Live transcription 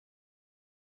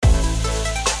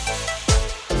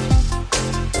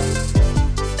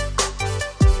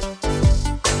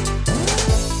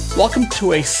Welcome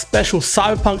to a special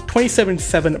Cyberpunk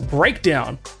 2077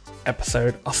 breakdown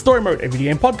episode of Story Mode, a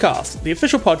video game podcast, the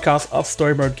official podcast of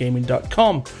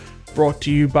StoryModeGaming.com, brought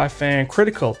to you by Fan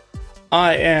Critical.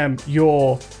 I am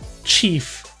your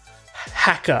chief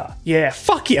hacker. Yeah,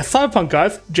 fuck yeah, Cyberpunk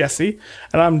guys, Jesse,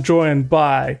 and I'm joined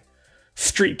by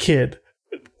Street Kid,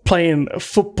 playing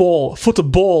football,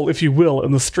 if you will,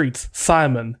 in the streets,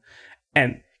 Simon,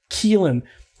 and Keelan,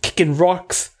 kicking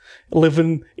rocks,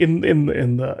 living in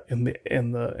the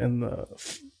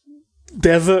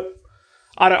desert.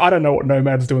 I don't know what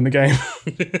nomads do in the game.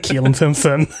 Keelan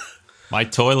Simpson. My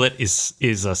toilet is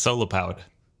solar powered.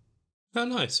 Oh,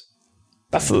 nice.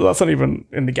 That's not even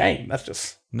in the game. That's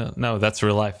just No, that's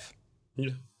real life.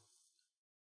 Yeah.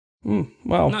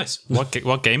 Well, Nice.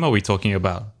 What game are we talking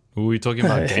about? Were we talking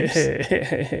about games?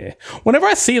 whenever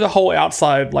I see the whole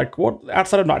outside, like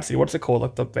outside of Night City, what's it called?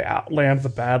 Like the Outlands, the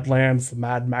Badlands, the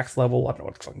Mad Max level. I don't know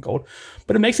what it's fucking called,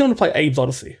 but it makes me want to play Abe's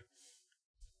Odyssey.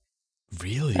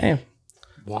 Really? Damn.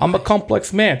 Why? I'm a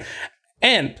complex man.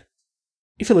 And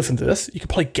if you listen to this, you can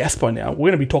play guess by now. We're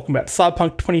going to be talking about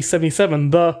Cyberpunk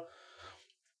 2077, the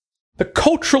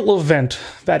cultural event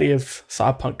that is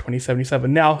Cyberpunk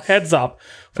 2077. Now, heads up,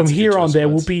 from here on there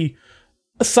will be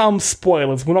some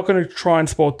spoilers. We're not going to try and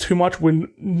spoil too much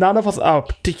when none of us are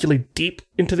particularly deep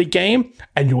into the game,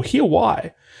 and you'll hear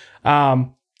why.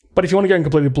 But if you want to go in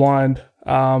completely blind,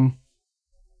 I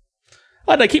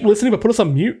don't know, keep listening, but put us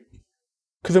on mute,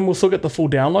 because then we'll still get the full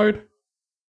download.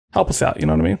 Help us out, you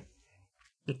know what I mean?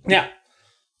 Now,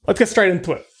 let's get straight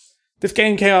into it. This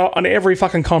game came out on every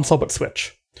fucking console but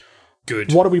Switch.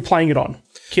 Good. What are we playing it on?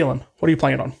 Keelan, what are you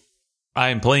playing it on? I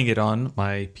am playing it on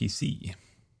my PC.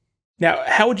 Now,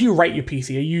 how would you rate your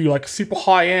PC? Are you like super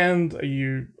high end? Are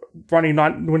you running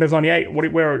Windows 98?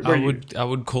 Where are you? I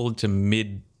would call it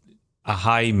a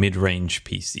high mid-range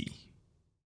PC.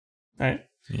 Right.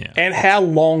 Yeah. And how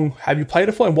long have you played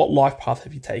it for, and what life path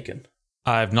have you taken?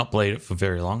 I've not played it for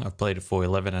very long. I've played it for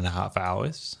 11 and a half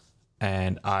hours,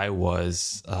 and I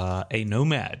was a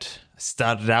nomad. I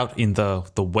started out in the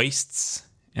wastes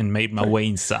and made my way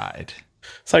inside.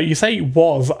 So you say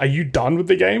are you done with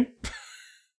the game?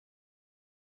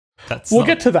 We'll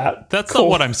get to that. That's Cool. not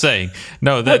what I'm saying.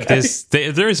 No, Okay.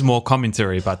 there is more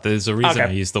commentary, but there's a reason Okay.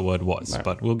 I used the word was,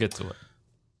 but we'll get to it.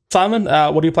 Simon,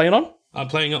 what are you playing on? I'm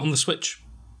playing it on the Switch.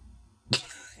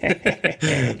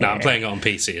 No, I'm playing it on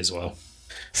PC as well.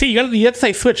 See, you had to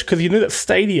say Switch because you knew that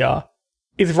Stadia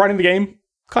is running the game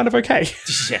kind of okay.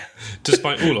 Yeah.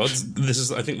 Despite all odds, this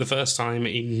is, I think, the first time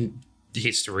in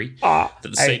history that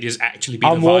the Stadia's actually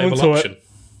been I'm a warming viable to option. it.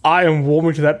 I am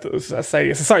warming to that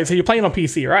Stadia. Sorry, so you're playing on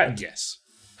PC, right? Yes.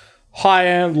 High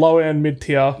end, low end, mid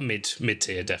tier.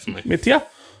 Mid-tier, definitely. Mid tier?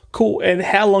 Cool. And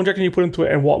how long do you reckon you put into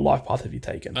it, and what life path have you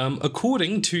taken?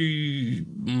 According to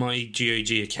my GOG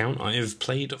account, I have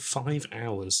played 5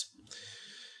 hours.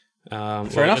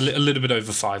 Fair enough. A little bit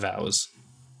over 5 hours.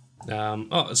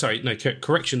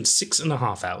 Correction,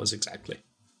 6.5 hours exactly.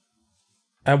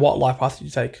 And what life path did you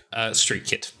take? Street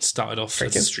Kid. Started off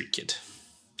as a Street Kid.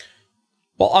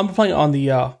 Well, I'm playing it on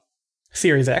the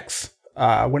Series X.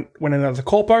 Went in as a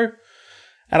corpo,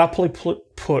 and I probably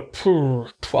put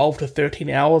 12 to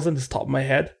 13 hours in, just top of my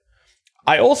head.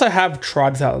 I also have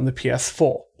tried this out on the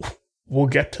PS4. We'll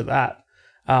get to that.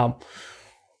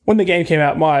 When the game came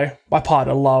out, my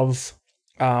partner loves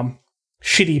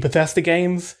shitty Bethesda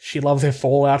games. She loves their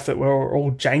Fallouts that were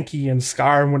all janky and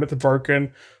Skyrim when it's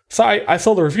broken. So I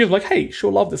saw the reviews, I'm like, hey,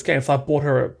 she'll love this game. So I bought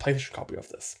her a PlayStation copy of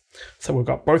this. So we've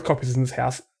got both copies in this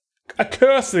house,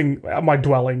 cursing at my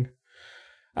dwelling.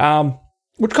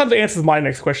 Which kind of answers my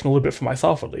next question a little bit for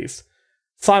myself, at least.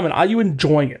 Simon, are you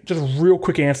enjoying it? Just a real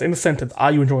quick answer in a sentence.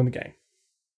 Are you enjoying the game?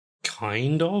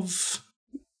 Kind of.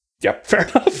 Yep, fair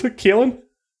enough. Keelan?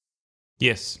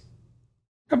 Yes.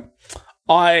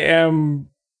 I am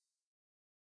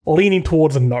leaning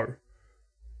towards a no.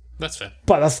 That's fair.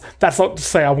 But that's not to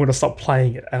say I'm going to stop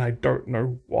playing it, and I don't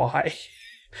know why.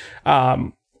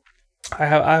 I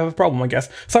have a problem, I guess.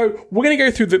 So we're going to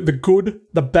go through the good,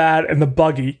 the bad, and the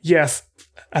buggy. Yes,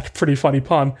 that's a pretty funny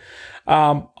pun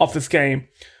of this game.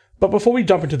 But before we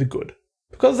jump into the good,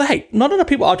 because hey, not enough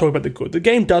people are talking about the good. The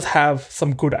game does have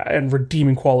some good and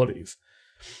redeeming qualities.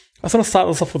 I just want to start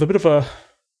this off with a bit of a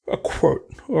quote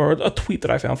or a tweet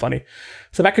that I found funny.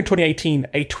 So back in 2018,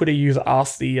 a Twitter user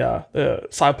asked the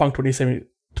Cyberpunk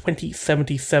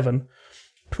 2077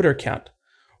 Twitter account,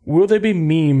 will there be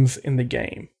memes in the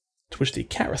game? To which the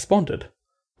cat responded,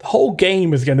 the whole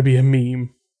game is going to be a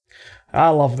meme. I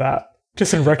love that.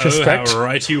 Just in retrospect. Oh, how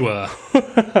right you were.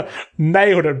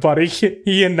 Nailed it, buddy.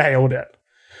 You nailed it.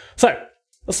 So,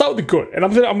 let's start with the good. And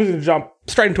I'm going to jump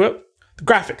straight into it.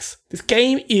 the graphics. This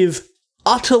game is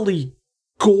utterly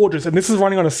gorgeous, and this is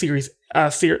running on a Series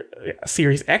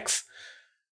X.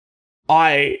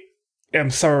 I am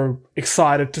so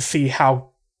excited to see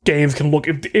how games can look.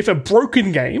 If a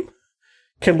broken game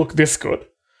can look this good,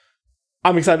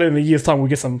 I'm excited in a year's time we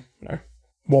get some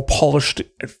more polished,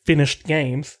 finished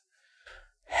games,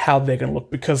 how they're going to look.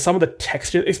 Because some of the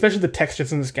textures, especially the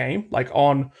textures in this game, like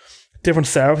on different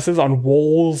surfaces, on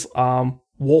walls,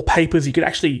 wallpapers, you could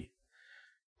actually...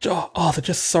 Oh, they're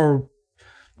just so...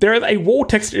 There is a wall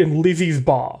texture in Lizzie's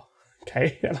bar,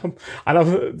 okay? And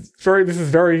this is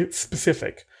very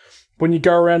specific. When you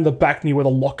go around the back near where the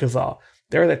lockers are,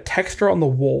 there is a texture on the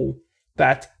wall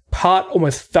that part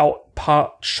almost felt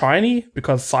part shiny,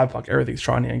 because Cyberpunk, everything's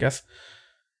shiny, I guess.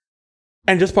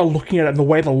 And just by looking at it and the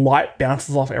way the light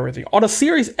bounces off everything, on a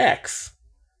Series X,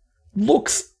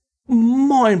 looks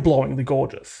mind-blowingly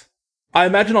gorgeous. I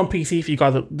imagine on PC for you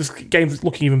guys, this game's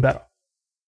looking even better.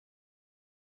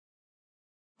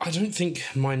 I don't think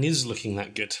mine is looking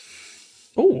that good.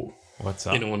 Ooh. What's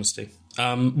up? In all honesty.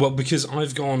 Well, because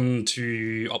I've gone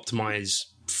to optimize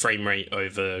frame rate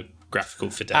over graphical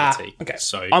fidelity. Okay.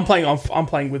 So I'm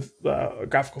playing with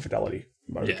graphical fidelity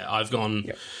mode. yeah, I've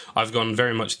gone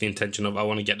very much the intention of I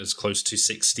want to get as close to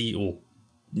 60 or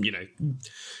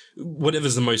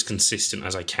whatever's the most consistent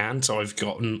as I can. So I've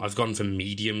gone for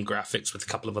medium graphics with a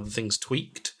couple of other things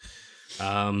tweaked.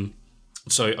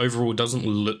 So overall, it doesn't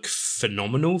look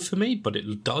phenomenal for me, but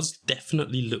it does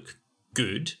definitely look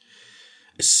good,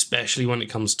 especially when it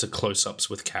comes to close-ups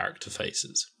with character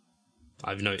faces.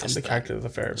 I've noticed the characters are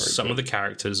very, very some good. of the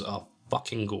characters are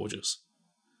fucking gorgeous.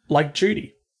 Like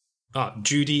Judy.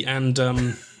 Judy and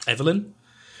Evelyn.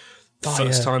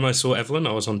 First time I saw Evelyn,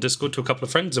 I was on Discord to a couple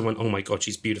of friends and went, "Oh my god,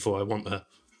 she's beautiful! I want her."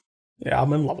 Yeah,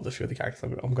 I'm in love with a few of the characters.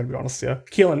 I'm going to be honest here.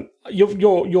 Keelan,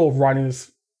 you're writing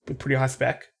this with pretty high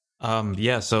spec.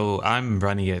 So I'm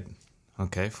running it,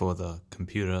 for the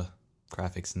computer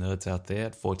graphics nerds out there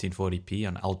at 1440p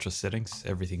on ultra settings,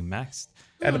 everything maxed.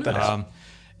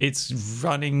 It's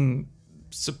running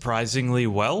surprisingly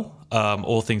well,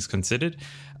 all things considered,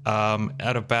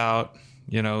 at about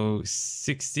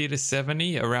 60 to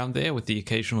 70 around there, with the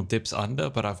occasional dips under.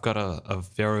 But I've got a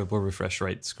variable refresh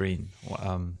rate screen.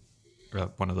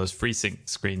 One of those FreeSync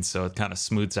screens, so it kind of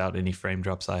smooths out any frame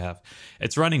drops I have.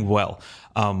 It's running well,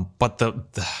 but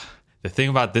the thing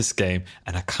about this game,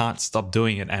 and I can't stop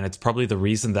doing it, and it's probably the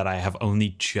reason that I have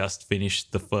only just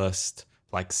finished the first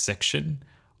section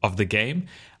of the game,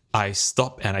 I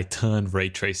stop and I turn ray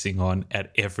tracing on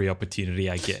at every opportunity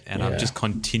I get, and I'm just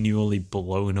continually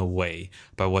blown away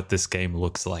by what this game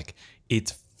looks like.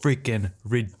 It's freaking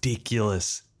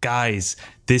ridiculous. Guys,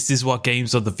 this is what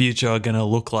games of the future are going to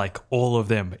look like. All of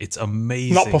them. It's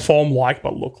amazing. Not perform like,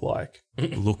 but look like.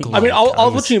 Look like. I mean, I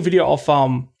was watching a video of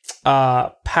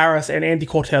Paris and Andy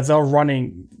Cortez. They were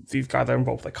running, these guys are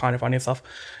involved with kind of funny stuff.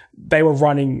 They were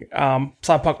running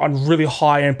Cyberpunk on really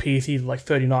high-end PCs, like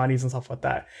 3090s and stuff like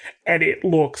that. And it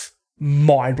looks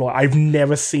mind-blowing. I've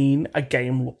never seen a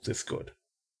game look this good.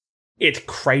 It's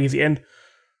crazy. And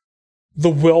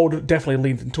the world definitely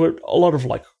leans into it. A lot of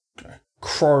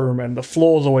chrome, and the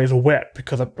floor's always wet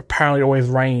because apparently it always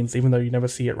rains, even though you never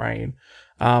see it rain.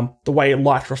 The way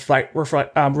lights reflecting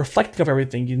off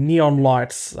everything, your neon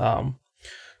lights,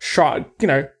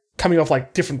 coming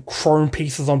off different chrome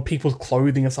pieces on people's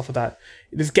clothing and stuff like that.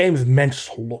 This game is meant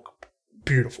to look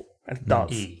beautiful, and it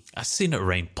does. I've seen it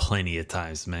rain plenty of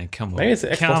times, man. Come on. Maybe it's the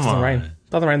Xbox doesn't rain. It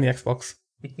doesn't rain the Xbox.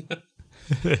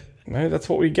 That's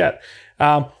what we get.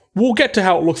 We'll get to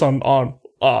how it looks on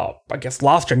I guess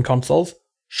last gen consoles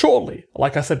shortly.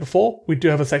 Like I said before, we do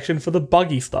have a section for the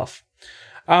buggy stuff.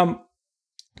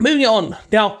 Moving on.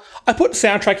 Now, I put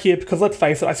soundtrack here because let's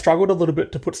face it, I struggled a little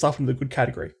bit to put stuff in the good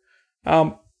category.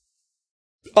 I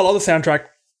love the soundtrack.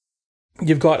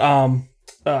 You've got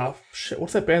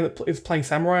what's that band that is playing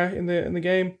Samurai in the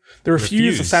game? The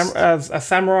Refuse as a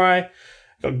Samurai.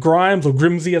 Grimes, or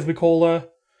Grimsy as we call her.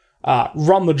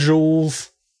 Run the Jewels.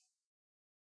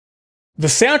 The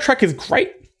soundtrack is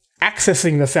great.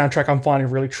 Accessing the soundtrack I'm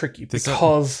finding really tricky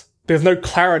because there's no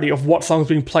clarity of what song's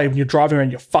being played when you're driving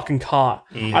around your fucking car.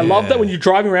 Yeah. I love that when you're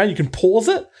driving around, you can pause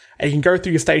it and you can go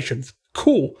through your stations.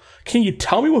 Cool. Can you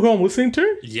tell me who I'm listening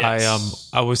to?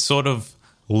 Yes. I was sort of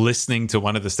listening to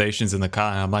one of the stations in the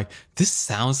car, and I'm like, this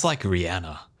sounds like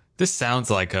Rihanna. This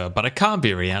sounds like her, but it can't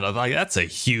be Rihanna. That's a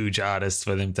huge artist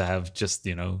for them to have just,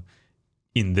 in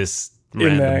this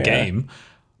random game. Yeah.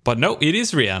 But no, it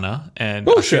is Rihanna, and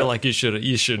I feel like you should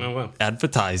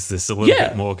advertise this a little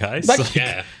bit more, guys.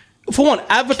 For one,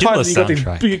 advertising, you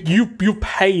got these big, you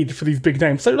paid for these big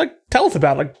names, so tell us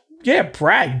about it.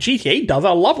 Brag. GTA does it.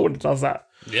 I love it when it does that.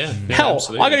 Yeah. Hell,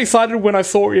 absolutely. I got excited when I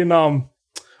saw in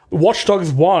Watch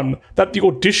Dogs 1 that the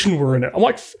Audition were in it. I'm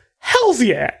like, hell's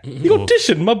yeah! The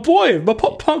Audition, my boy, my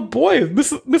pop punk boy,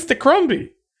 Mr.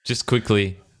 Crumbie. Just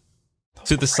quickly,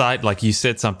 to the side, like you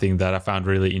said something that I found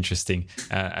really interesting.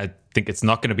 I think it's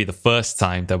not going to be the first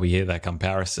time that we hear that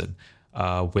comparison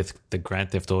with the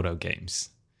Grand Theft Auto games.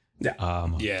 Yeah.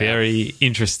 Very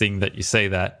interesting that you say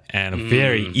that, and a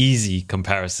very easy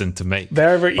comparison to make.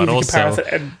 Very, very But easy also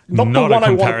comparison, and not the one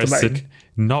I wanted to make.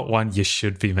 Not one you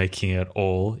should be making at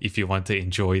all if you want to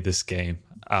enjoy this game,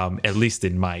 at least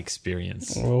in my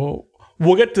experience. Well,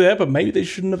 we'll get to that, but maybe they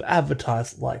shouldn't have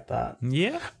advertised it like that.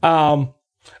 Yeah.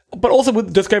 But also,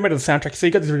 with just going back to the soundtrack, so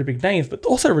you got these really big names, but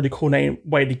also a really cool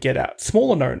way to get out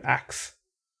smaller known acts.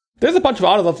 There's a bunch of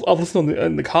artists I've listened to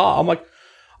in the car. I'm like,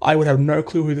 I would have no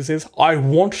clue who this is. I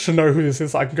want to know who this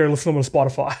is so I can go listen to them on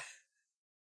Spotify.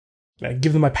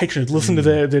 Give them my patronage, listen to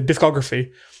their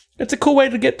discography. It's a cool way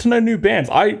to get to know new bands.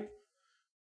 I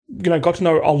got to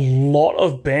know a lot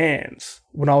of bands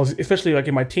when I was, especially like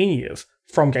in my teen years,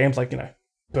 from games like,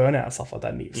 Burnout and stuff like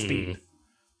that, Need for Speed.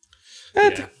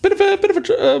 It's a bit of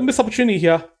a missed opportunity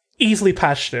here. Easily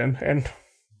patched in, and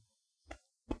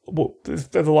well, there's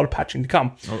a lot of patching to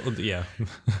come. Oh, yeah.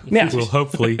 Now, We'll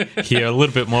hopefully hear a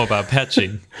little bit more about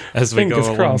patching as we go Fingers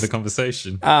along crossed. the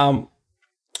conversation.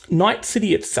 Night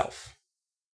City itself,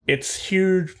 it's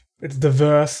huge, it's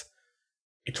diverse,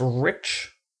 it's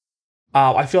rich.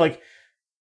 I feel like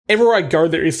everywhere I go,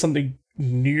 there is something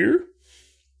new.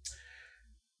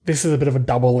 This is a bit of a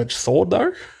double-edged sword,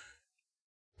 though,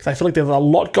 because I feel like there's a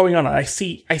lot going on. I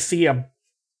see a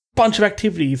bunch of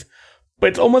activities, but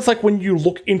it's almost like when you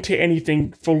look into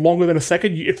anything for longer than a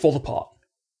second, it falls apart.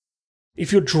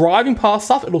 If you're driving past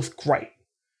stuff, it looks great.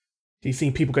 You're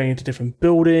seeing people going into different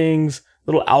buildings,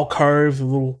 little alcoves,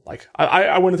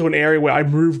 I went into an area where I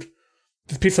moved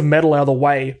this piece of metal out of the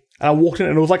way, and I walked in,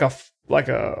 and it was like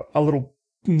a little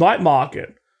night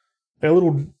market,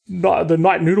 the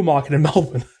night noodle market in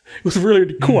Melbourne. It was really,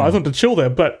 really cool. I just wanted to chill there,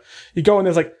 but you go in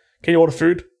there's like, can you order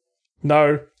food?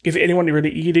 No. Is anyone really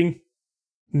eating?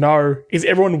 No. Is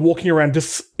everyone walking around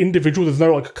just individual? There's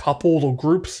no like couples or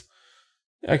groups.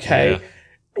 Okay. Yeah.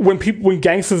 When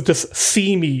gangsters just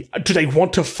see me, do they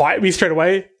want to fight me straight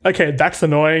away? Okay, that's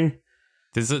annoying.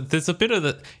 There's a bit of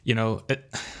the,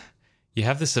 you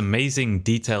have this amazing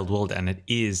detailed world, and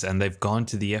they've gone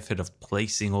to the effort of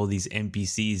placing all these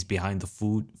NPCs behind the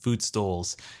food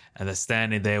stalls, and they're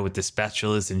standing there with the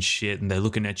spatulas and shit, and they're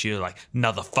looking at you like,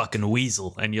 another fucking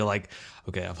weasel, and you're like,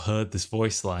 okay, I've heard this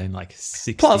voice line like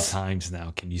 60 times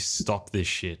now. Can you stop this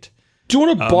shit? Do you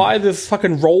want to buy this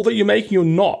fucking roll that you're making or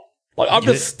not? Like, I've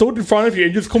just stood in front of you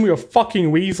and you just call me a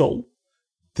fucking weasel.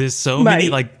 There's so many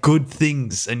like good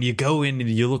things, and you go in and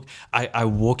you look. I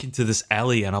walk into this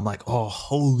alley and I'm like, oh,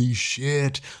 holy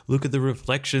shit! Look at the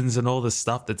reflections and all the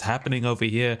stuff that's happening over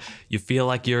here. You feel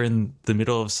like you're in the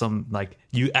middle of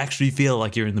you actually feel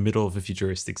like you're in the middle of a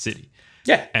futuristic city.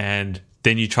 Yeah, and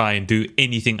then you try and do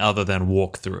anything other than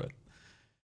walk through it.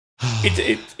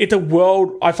 It's a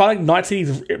world. I find like Night City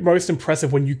is most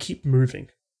impressive when you keep moving,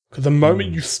 because the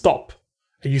moment you stop,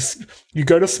 and you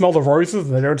go to smell the roses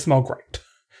and they don't smell great.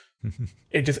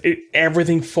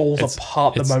 Everything falls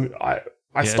apart the moment I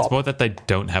stop. It's more that they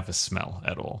don't have a smell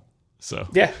at all. So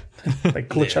yeah, they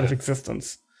glitch out of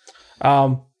existence.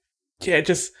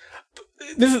 It's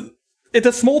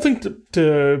a small thing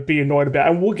to be annoyed about,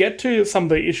 and we'll get to some of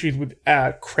the issues with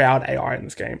crowd AI in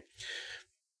this game.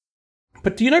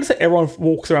 But do you notice that everyone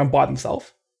walks around by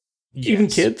themselves, even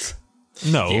kids?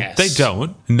 No, they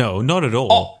don't. No, not at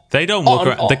all. Oh. They don't walk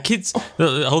around. The kids...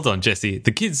 Hold on, Jesse.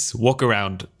 The kids walk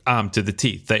around armed to the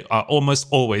teeth. They are almost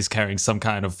always carrying some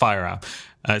kind of firearm.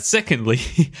 Secondly,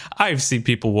 I've seen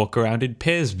people walk around in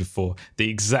pairs before. The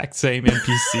exact same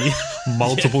NPC,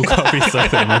 multiple copies of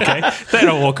them, okay? They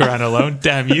don't walk around alone,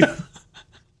 damn you.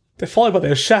 They're followed by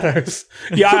their shadows.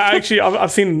 Yeah,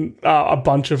 I've seen a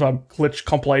bunch of glitch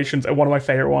compilations, and one of my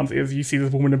favorite ones is you see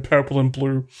this woman in purple and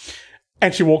blue,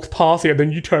 and she walks past you, and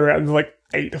then you turn around and there's like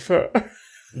 8 of her.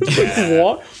 Yeah.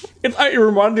 What? It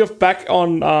reminded me of back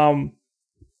on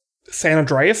San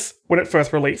Andreas when it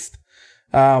first released.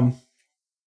 Sorry,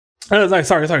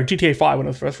 GTA 5 when it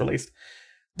was first released.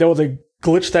 There was a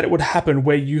glitch that it would happen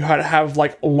where you had to have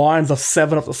like lines of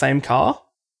 7 of the same car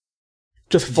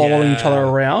just following each other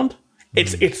around.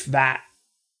 It's that.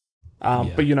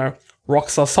 But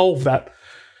Rockstar solved that.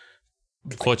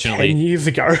 Fortunately, 10 years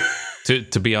ago.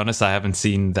 to be honest, I haven't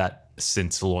seen that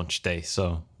since launch day,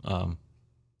 so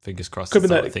fingers crossed it's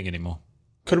not a thing anymore.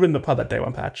 Could have been the part of that day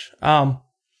one patch.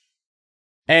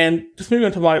 And just moving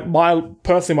on to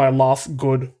my last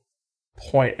good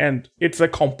point, and it's a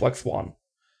complex one.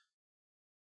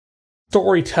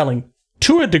 storytelling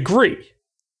to a degree.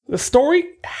 The story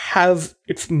has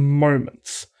its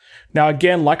moments. Now,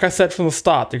 again, like I said from the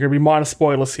start, there are going to be minor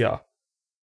spoilers here.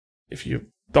 If you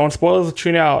don't want spoilers,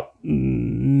 tune out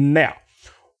now.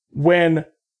 When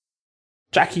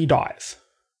Jackie dies,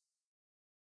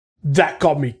 that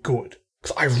got me good.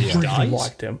 Because I really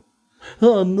liked him.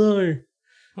 Oh, no.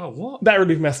 Oh, what? That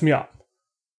really messed me up.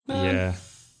 Yeah.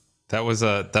 That was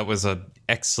a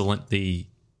excellently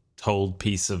told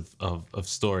piece of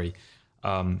story.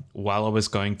 While I was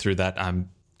going through that, I'm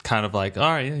kind of like, all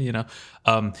right, you know,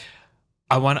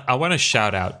 I want to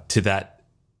shout out to that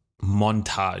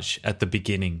montage at the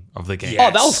beginning of the game. Yes.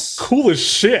 Oh, that was cool as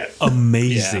shit.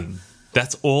 Amazing. Yeah.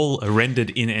 That's all rendered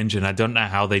in engine. I don't know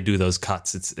how they do those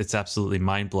cuts. It's absolutely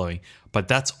mind blowing, but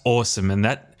that's awesome. And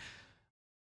that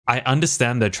I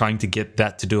understand they're trying to get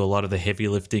that to do a lot of the heavy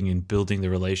lifting and building the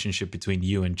relationship between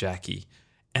you and Jackie,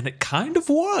 and it kind of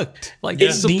worked. Like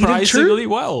surprisingly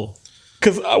well.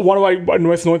 Because one of my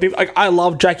most annoying things, like I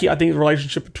love Jackie. I think the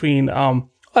relationship between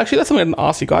actually that's something I didn't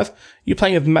ask you guys. You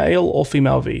playing as male or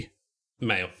female V?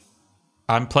 Male.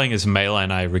 I'm playing as male,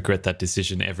 and I regret that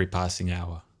decision every passing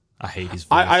hour. I hate his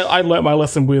voice. I learnt my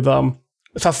lesson with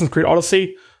Assassin's Creed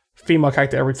Odyssey, female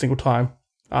character every single time.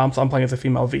 So I'm playing as a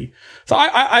female V. So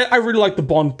I really like the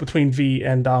bond between V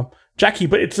and Jackie,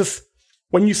 but it's just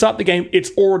when you start the game,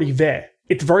 it's already there.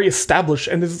 It's very established,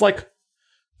 and this is like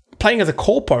playing as a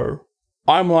corpo.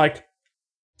 I'm like,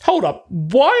 hold up,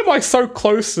 why am I so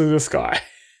close to this guy?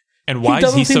 And why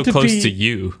is he so close to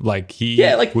you? Like he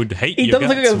would hate you. It doesn't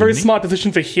think it's a very smart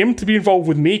decision for him to be involved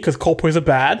with me because corpos are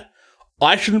bad.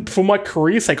 I shouldn't, for my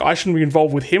career's sake, I shouldn't be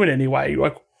involved with him in any way.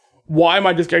 Like, why am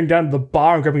I just going down to the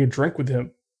bar and grabbing a drink with him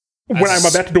when I'm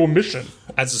about to do a mission?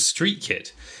 As a street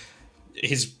kid,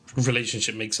 his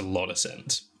relationship makes a lot of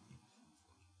sense.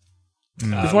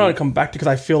 This is what I come back to because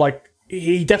I feel like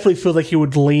he definitely feels like he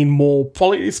would lean more.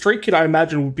 Probably street kid, I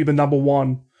imagine, would be the number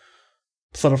one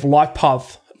sort of life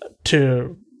path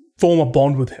to form a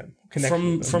bond with him.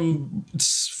 From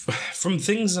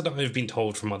things that I've been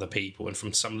told from other people and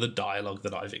from some of the dialogue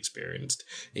that I've experienced,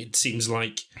 it seems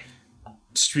like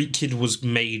Street Kid was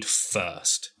made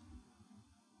first.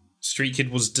 Street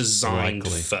Kid was designed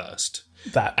first.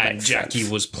 And Jackie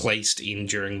was placed in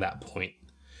during that point.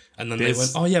 And then they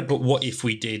went, oh yeah, but what if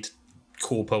we did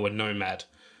Corpo and Nomad?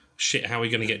 Shit, how are we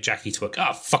going to get Jackie to work?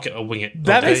 Ah, fuck it, I'll wing it.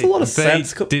 That makes a lot of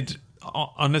sense.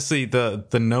 Honestly,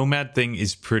 the Nomad thing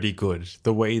is pretty good.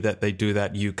 The way that they do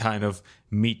that, you kind of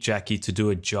meet Jackie to do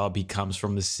a job. He comes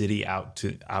from the city out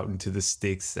into the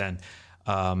sticks, and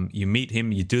you meet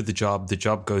him. You do the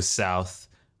job goes south.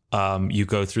 You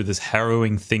go through this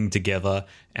harrowing thing together,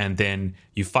 and then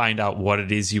you find out what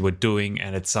it is you were doing,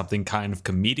 and it's something kind of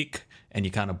comedic, and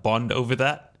you kind of bond over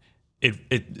that.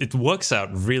 It works out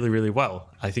really, really well.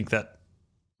 I think that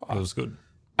it was good.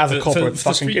 As a Culper,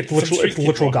 it's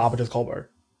literal garbage as Culper.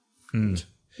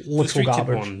 Literal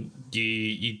garbage. One,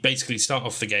 you basically start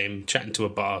off the game chatting to a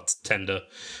bartender,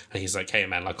 and he's like, "Hey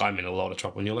man, like I'm in a lot of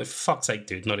trouble," and you're like, "For fuck's sake,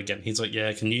 dude, not again." He's like,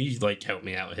 "Yeah, can you like help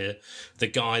me out here? The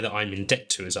guy that I'm in debt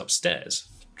to is upstairs."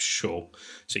 Sure.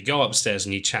 So you go upstairs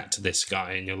and you chat to this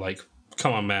guy, and you're like,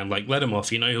 "Come on, man, like let him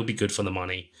off. You know he'll be good for the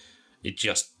money. It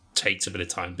just takes a bit of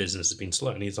time. Business has been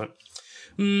slow." And he's like,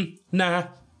 "Nah,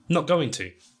 not going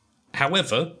to.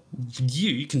 However,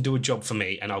 you can do a job for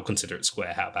me and I'll consider it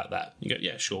square. How about that?" You go,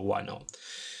 "Yeah, sure, why not?"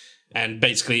 And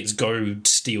basically it's go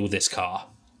steal this car.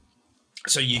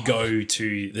 So you go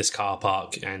to this car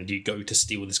park and you go to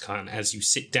steal this car, and as you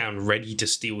sit down ready to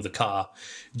steal the car,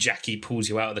 Jackie pulls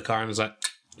you out of the car and is like,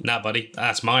 "Nah, buddy,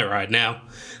 that's my ride now."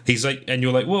 He's like, and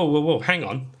you're like, whoa, hang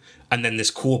on. And then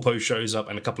this corpo shows up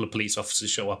and a couple of police officers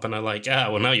show up and are like,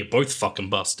 well, now you're both fucking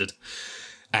busted.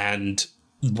 And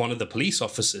one of the police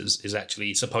officers is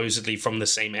actually supposedly from the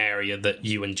same area that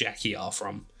you and Jackie are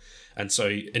from. And so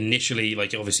initially,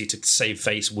 like, obviously to save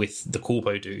face with the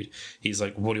corpo dude, he's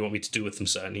like, "What do you want me to do with them,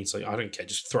 sir?" And he's like, "I don't care,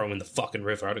 just throw him in the fucking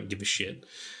river, I don't give a shit."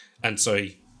 And so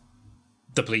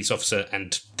the police officer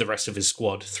and the rest of his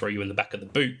squad throw you in the back of the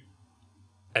boot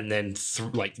and then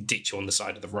ditch you on the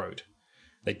side of the road.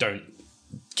 They don't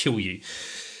kill you.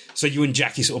 So you and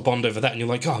Jackie sort of bond over that, and you're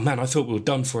like, "Oh man, I thought we were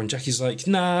done for." And Jackie's like,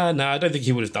 nah, I don't think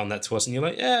he would have done that to us. And you're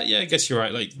like, yeah, I guess you're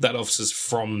right. Like, that officer's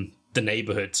from the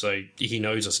neighborhood, so he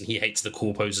knows us and he hates the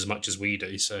corpos as much as we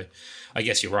do. So I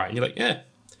guess you're right. And you're like, yeah,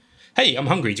 hey, I'm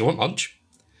hungry. Do you want lunch?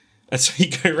 And so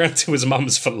you go around to his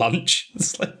mum's for lunch.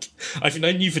 It's like, I've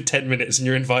known you for 10 minutes and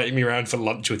you're inviting me around for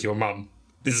lunch with your mum.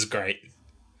 This is great.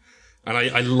 And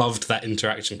I loved that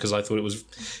interaction because I thought it was,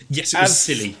 yes, it was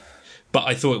silly, but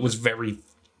I thought it was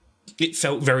it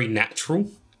felt very natural.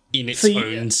 in its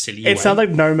own silly way. It sounds like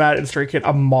Nomad and Street Kid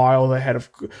are miles ahead of...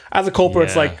 As a corporate,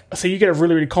 it's like, so you get a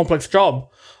really, really complex job.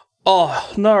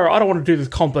 Oh, no, I don't want to do this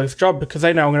complex job because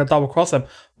they know I'm going to double cross them.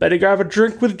 Better go have a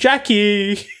drink with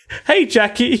Jackie. Hey,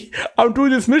 Jackie, I'm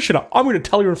doing this mission. I'm going to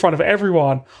tell you in front of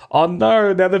everyone. Oh,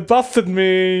 no, now they've busted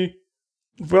me.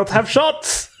 We'll have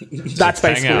shots. That's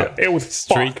basically it. It was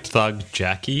Street fucked. Thug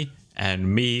Jackie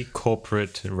and me,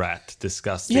 corporate rat,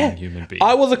 disgusting human being.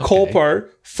 I was a corpo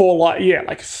for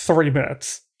like 3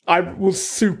 minutes. I was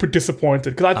super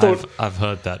disappointed because I thought... I've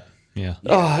heard that, yeah.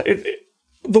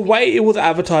 The way it was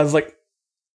advertised, like,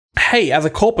 hey, as a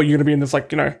corpo, you're going to be in this,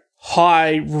 like,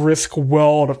 high-risk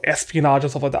world of espionage and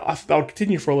stuff like that. That would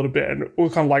continue for a little bit, and it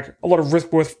was kind of like a lot of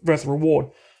risk versus reward.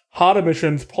 Harder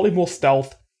missions, probably more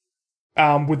stealth,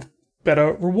 with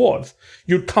better rewards.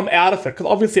 You'd come out of it, because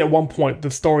obviously at one point,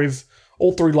 the stories,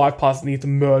 all 3 life paths need to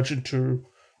merge into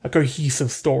a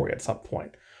cohesive story at some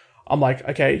point. I'm like,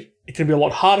 okay, it's going to be a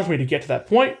lot harder for me to get to that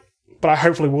point, but I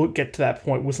hopefully will get to that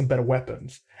point with some better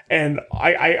weapons. And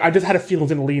I just had a feeling it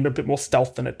was going to lean a bit more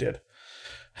stealth than it did.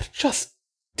 It just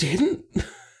didn't.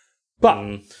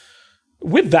 But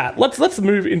with that, let's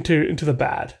move into the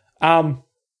bad. And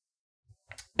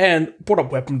brought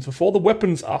up weapons before. The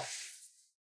weapons are...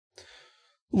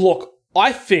 Look,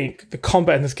 I think the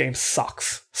combat in this game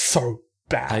sucks so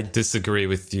bad. I disagree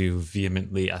with you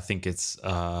vehemently. I think it's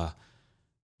a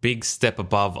big step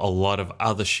above a lot of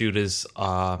other shooters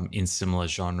in similar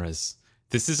genres.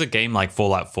 This is a game like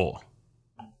Fallout 4.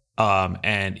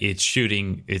 And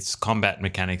its combat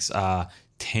mechanics are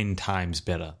 10 times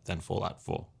better than Fallout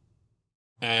 4.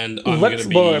 And I'm going to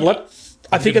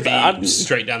be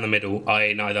straight down the middle.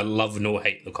 I neither love nor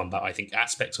hate the combat. I think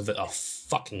aspects of it are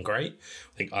fucking great.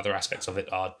 I think other aspects of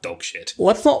it are dog shit.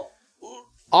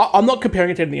 I'm not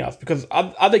comparing it to anything else because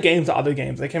other games are other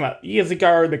games. They came out years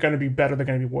ago. They're going to be better. They're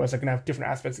going to be worse. They're going to have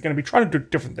different aspects. They're going to be trying to do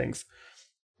different things.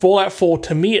 Fallout 4,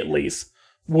 to me at least,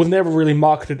 was never really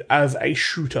marketed as a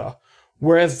shooter.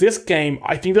 Whereas this game,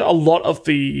 I think that a lot of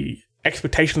the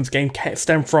expectations of the game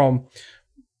stem from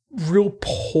real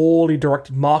poorly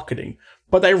directed marketing,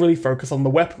 but they really focus on the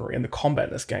weaponry and the combat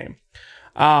in this game.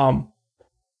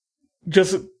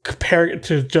 Just comparing it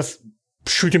to just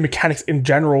shooting mechanics in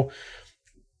general,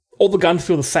 all the guns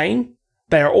feel the same.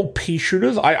 They are all pea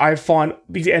shooters. I find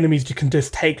these enemies you can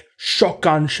just take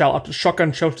shotgun shells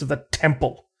to the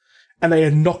temple, and they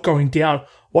are not going down.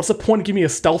 What's the point of giving me a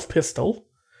stealth pistol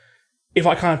if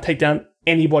I can't take down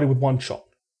anybody with one shot?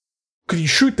 Because you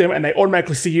shoot them and they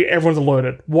automatically see you, everyone's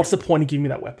alerted. What's the point of giving me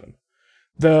that weapon?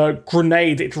 The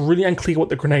grenades, it's really unclear what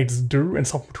the grenades do, and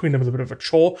something between them is a bit of a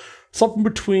chore. Something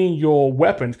between your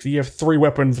weapons, because you have 3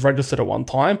 weapons registered at one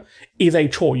time, is a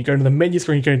chore. You go into the menu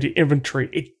screen, you go into inventory.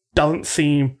 It doesn't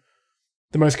seem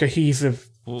the most cohesive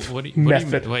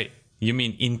method. Wait, you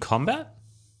mean in combat?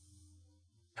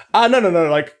 No.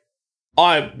 Like,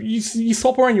 you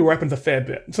swap around your weapons a fair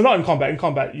bit. So not in combat. In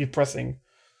combat, you're pressing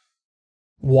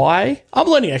Y. I'm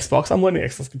learning Xbox. I'm learning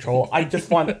Xbox controller. I just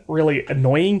find it really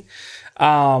annoying.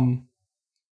 The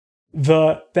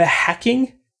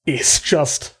hacking is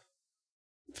just...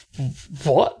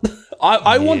 What?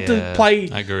 I want to play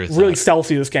really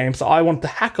stealthy this game, so I want to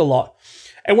hack a lot.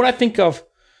 And when I think of,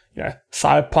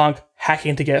 Cyberpunk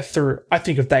hacking to get through, I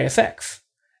think of Deus Ex.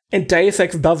 And Deus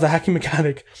Ex does the hacking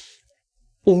mechanic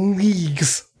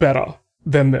leagues better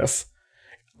than this.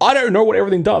 I don't know what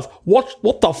everything does.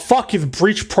 What the fuck is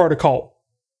breach protocol?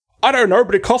 I don't know,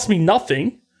 but it costs me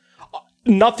nothing.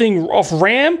 Nothing off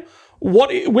RAM?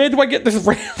 Where do I get this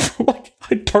RAM from? Like,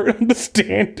 I don't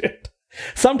understand it.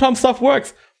 Sometimes stuff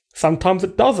works. Sometimes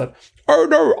it doesn't. Oh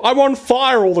no, I'm on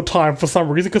fire all the time for some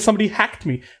reason because somebody hacked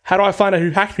me. How do I find out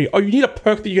who hacked me? Oh, you need a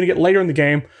perk that you're going to get later in the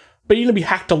game, but you're going to be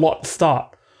hacked a lot to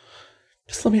start.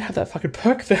 Just let me have that fucking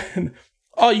perk then.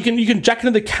 Oh, you can jack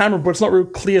into the camera, but it's not real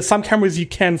clear. Some cameras you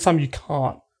can, some you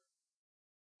can't.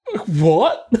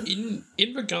 What? In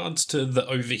regards to the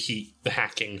overheat, the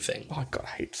hacking thing. Oh god,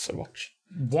 I hate it so much.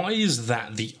 Why is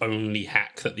that the only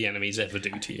hack that the enemies ever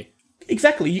do to you?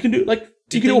 Exactly. You can do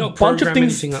you can do a bunch of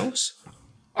things. Anything else?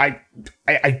 I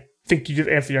think you just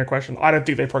answered your own question. I don't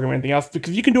think they program anything else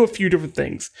because you can do a few different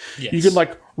things. Yes. You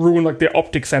can ruin their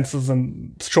optic sensors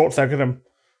and short circuit them.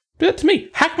 Do that to me.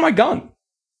 Hack my gun.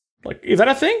 Is that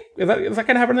a thing? Is that going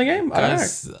to happen in the game? I don't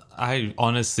know. I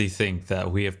honestly think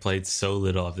that we have played so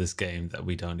little of this game that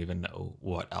we don't even know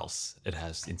what else it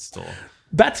has in store.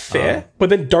 That's fair, but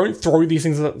then don't throw these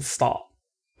things at the start.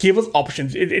 Give us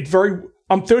options.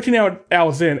 I'm 13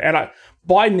 hours in, and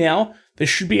by now, there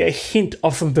should be a hint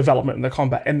of some development in the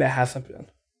combat, and there hasn't been.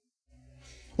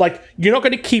 You're not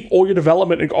going to keep all your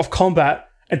development of combat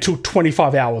until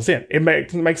 25 hours in. It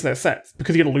makes no sense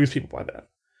because you're going to lose people by then.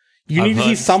 You need to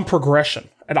see some progression.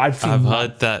 And I've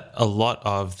heard that a lot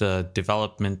of the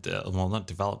development, not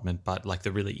development, but like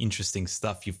the really interesting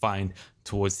stuff you find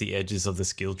towards the edges of the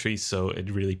skill tree. So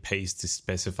it really pays to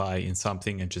specify in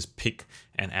something and just pick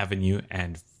an avenue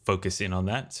and focus in on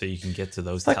that so you can get to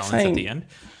those talents at the end.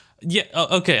 Yeah,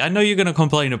 okay. I know you're going to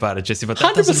complain about it, Jesse, but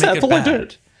that 100%, doesn't make it that's all bad. I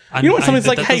did. You know when somebody's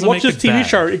like, hey, watch this TV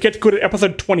show, it gets good at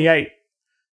episode 28.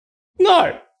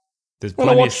 No. There's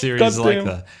plenty of series like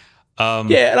that.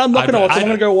 Yeah, and I'm not going to watch it. I'm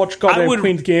going to go watch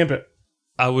Queen's Gambit.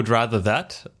 I would rather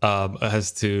that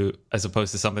as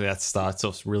opposed to something that starts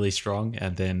off really strong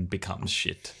and then becomes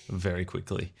shit very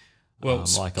quickly. Well,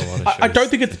 like a lot of shows. I don't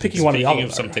think it's picking one or the other. Speaking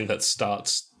of something that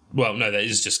starts... Well, no, that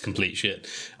is just complete shit.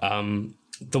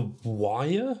 The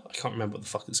Wire? I can't remember what the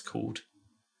fuck it's called.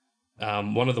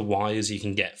 One of the wires you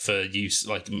can get for use,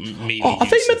 like media. I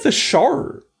think you meant the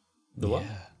show. The what?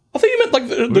 I think you meant like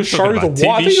the show, The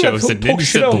Wire. I think you meant talk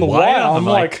shit on The Wire. I'm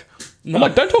like,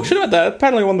 don't talk shit about that. It's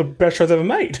apparently one of the best shows ever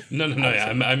made. No.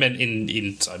 I meant in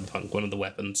Cyberpunk, one of the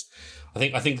weapons.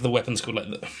 I think the weapon's called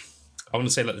I want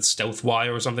to say like the Stealth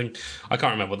Wire or something. I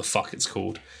can't remember what the fuck it's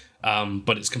called.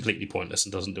 But it's completely pointless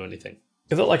and doesn't do anything.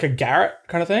 Is it like a Garrett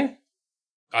kind of thing?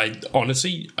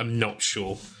 I'm not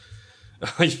sure.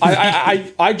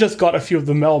 I just got a few of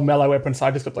the melee weapons. So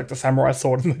I just got like the samurai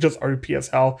sword and they're just OP as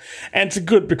hell. And it's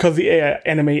good because the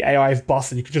enemy AI is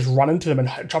busted. You can just run into them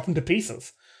and chop them to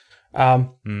pieces.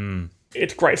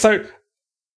 It's great. So,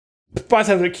 by the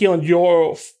time that Keelan,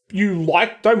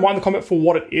 don't mind the combat for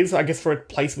what it is. I guess for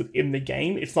its place within the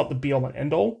game, it's not the be all and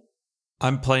end all.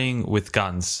 I'm playing with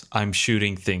guns. I'm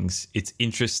shooting things. It's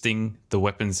interesting. The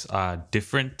weapons are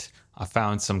different. I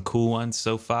found some cool ones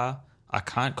so far. I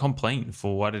can't complain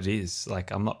for what it is.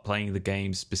 Like, I'm not playing the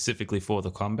game specifically for the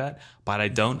combat, but I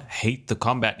don't hate the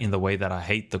combat in the way that I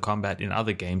hate the combat in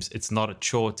other games. It's not a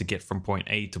chore to get from point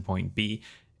A to point B.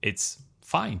 It's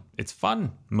fine. It's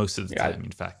fun most of the time,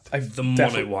 in fact. The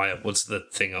monowire was the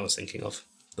thing I was thinking of.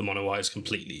 The monowire is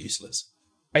completely useless.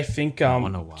 I think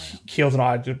Keels and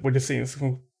I, we're just seeing this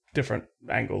from different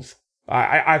angles.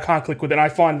 I can't click with it. And I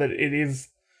find that it is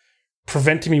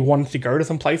preventing me wanting to go to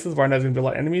some places where I know there's going to be a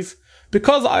lot of enemies.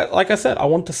 Because, like I said, I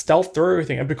want to stealth through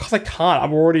everything. And because I can't,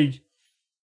 I'm already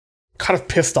kind of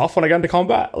pissed off when I go into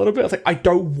combat a little bit. It's like, I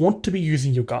don't want to be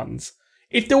using your guns.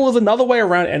 If there was another way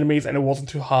around enemies and it wasn't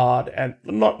too hard, and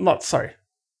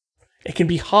it can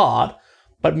be hard,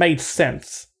 but made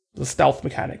sense, the stealth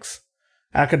mechanics,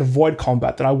 and I could avoid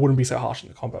combat, then I wouldn't be so harsh in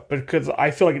the combat. But because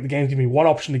I feel like the game's giving me one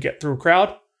option to get through a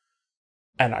crowd,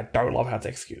 and I don't love how it's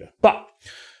executed. But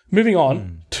moving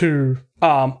on to,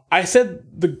 I said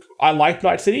I like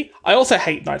Night City. I also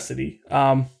hate Night City.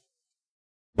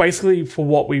 Basically for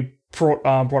what we brought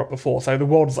up before. So the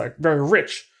world is like very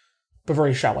rich, but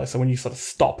very shallow. So when you sort of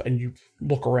stop and you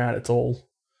look around, it's all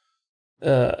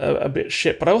a bit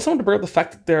shit. But I also want to bring up the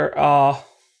fact that there are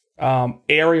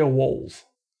area walls.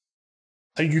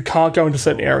 So you can't go into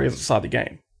certain areas outside the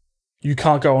game. You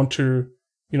can't go onto,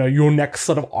 your next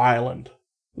sort of island.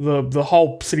 The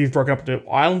whole city is broken up into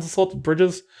islands of sorts of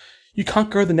bridges. You can't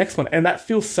go to the next one, and that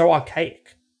feels so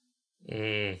archaic.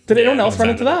 Did anyone else run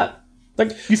into that?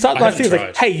 Like, you start Night City,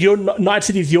 like, hey, your Night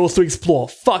City is yours to explore.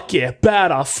 Fuck yeah,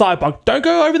 badass, Cyberpunk. Don't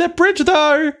go over that bridge,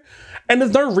 though! And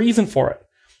there's no reason for it.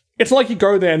 It's not like you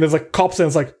go there and there's like cops and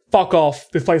it's like, fuck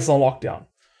off, this place is on lockdown.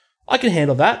 I can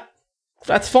handle that.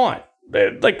 That's fine.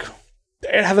 It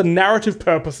has a narrative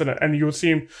purpose in it, and you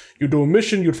assume you do a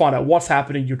mission, you'd find out what's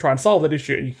happening, you try and solve that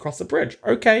issue, and you cross the bridge.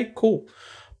 Okay, cool.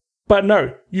 But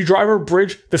no, you drive over a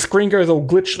bridge, the screen goes all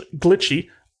glitchy.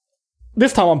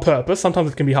 This time on purpose,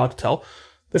 sometimes it can be hard to tell.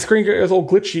 The screen goes all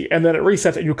glitchy, and then it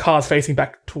resets and your car's facing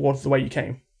back towards the way you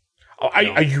came.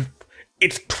 Are you...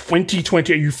 It's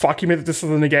 2020, are you fucking me that this is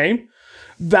in the game?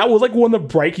 That was like one of the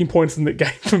breaking points in the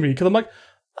game for me, because I'm like,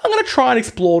 I'm going to try and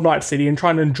explore Night City and try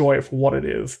and enjoy it for what it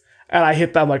is. And I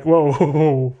hit that, I'm like,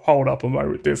 whoa, hold up a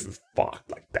moment, this is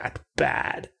fucked, like that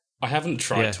bad. I haven't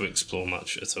tried to explore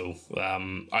much at all.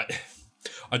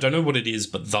 I don't know what it is,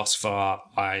 but thus far,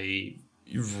 I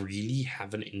really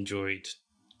haven't enjoyed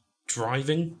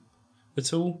driving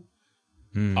at all.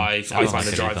 I find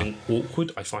the driving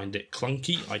awkward. I find it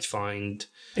clunky.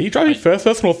 Are you driving first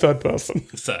person or third person?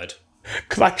 Third.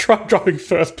 Because I tried driving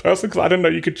first person because I didn't know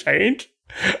you could change.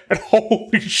 And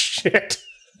holy shit.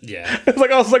 Yeah. It's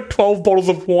like I was like 12 bottles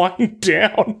of wine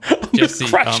down. I'm just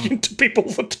crashing into people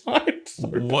all the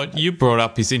time. What you brought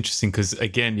up is interesting because,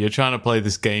 again, you're trying to play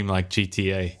this game like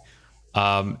GTA.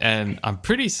 And I'm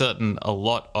pretty certain a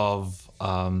lot of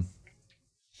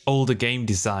older game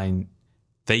design,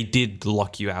 they did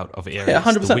lock you out of areas. Yeah,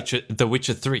 100%. The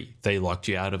Witcher 3, they locked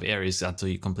you out of areas until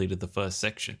you completed the first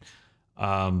section.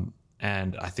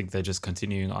 And I think they're just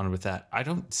continuing on with that. I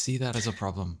don't see that as a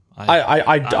problem.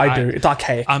 I do. It's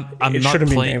archaic. I'm it not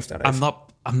shouldn't be playing. games nowadays.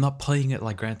 I'm not playing it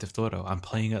like Grand Theft Auto. I'm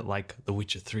playing it like The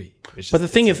Witcher 3. But the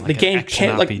thing is, the game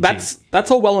can't like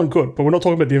that's all well and good. But we're not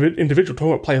talking about the individual. We're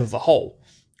talking about players as a whole.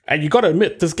 And you got to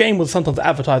admit, this game was sometimes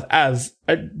advertised as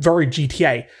a very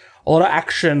GTA. A lot of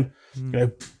action.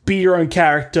 Be your own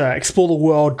character, explore the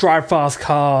world, drive fast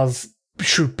cars,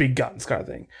 shoot big guns, kind of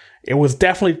thing. It was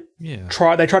definitely they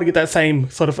try to get that same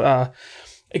sort of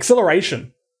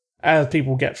acceleration as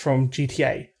people get from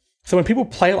GTA. So when people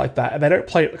play it like that, and they don't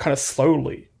play it kind of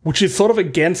slowly, which is sort of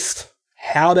against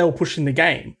how they were pushing the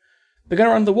game, they're going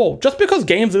to run the wall. Just because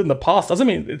games did in the past doesn't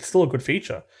mean it's still a good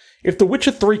feature. If The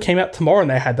Witcher 3 came out tomorrow and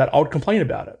they had that, I would complain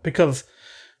about it. Because,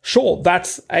 sure, that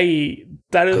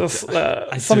is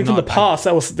something from the past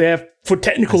that was there for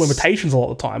technical limitations a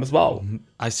lot of the time as well.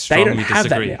 I strongly They don't have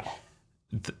disagree. that now.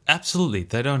 Absolutely,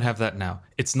 they don't have that now.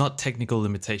 It's not technical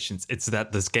limitations. It's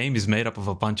that this game is made up of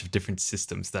a bunch of different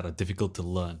systems that are difficult to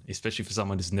learn, especially for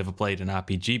someone who's never played an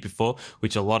RPG before,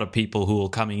 which a lot of people who are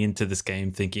coming into this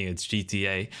game thinking it's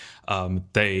GTA,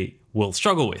 they will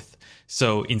struggle with.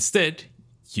 So instead,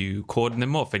 you cordon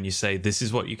them off and you say, this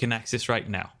is what you can access right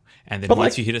now. And then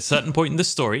once you hit a certain point in the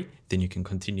story, then you can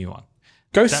continue on.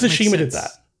 Ghost of Tsushima did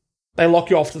that. They lock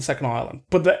you off to the second island.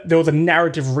 But there was a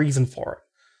narrative reason for it.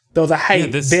 There was a,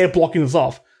 they're blocking us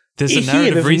off. There's a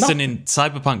narrative reason in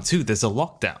Cyberpunk 2. There's a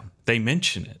lockdown. They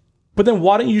mention it. But then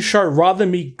why don't you show, rather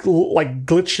than me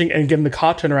glitching and getting the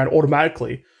car turned around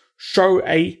automatically, show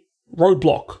a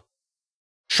roadblock.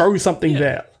 Show something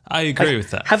there. I agree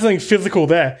with that. Have something physical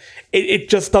there. It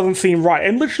just doesn't seem right.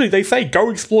 And literally they say, go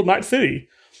explore Night City.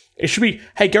 It should be,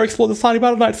 hey, go explore this tiny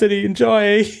part of Night City.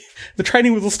 Enjoy. The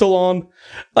training wheels are still on.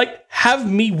 Have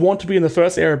me want to be in the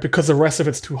first area because the rest of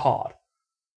it's too hard.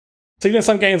 So,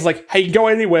 some games hey, you can go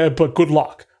anywhere, but good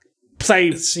luck. Pull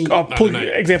an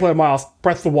example out of my ass,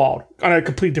 Breath of the Wild. I know, a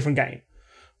completely different game.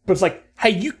 But it's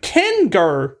hey, you can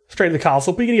go straight to the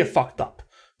castle, but you're going to get fucked up.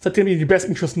 So it's going to be in your best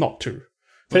interest not to.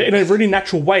 So in a really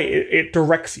natural way, it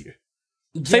directs you.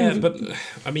 But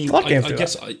I mean, I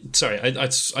guess,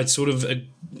 I'd sort of,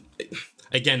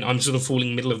 again, I'm sort of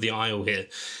falling middle of the aisle here.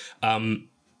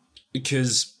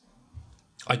 Because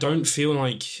I don't feel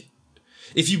like,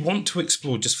 if you want to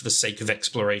explore just for the sake of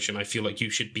exploration, I feel like you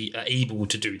should be able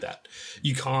to do that.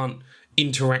 You can't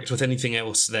interact with anything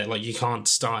else there. You can't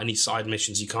start any side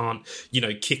missions. You can't,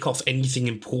 kick off anything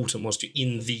important whilst you're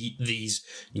in these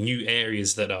new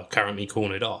areas that are currently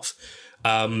cornered off.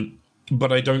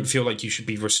 But I don't feel like you should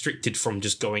be restricted from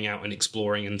just going out and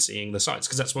exploring and seeing the sights.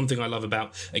 Because that's one thing I love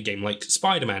about a game like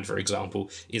Spider-Man, for example,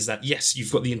 is that, yes,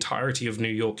 you've got the entirety of New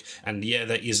York, and yeah,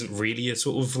 there isn't really a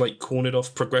sort of cornered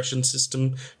off progression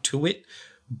system to it.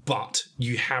 But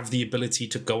you have the ability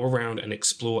to go around and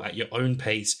explore at your own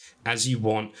pace as you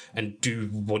want and do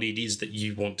what it is that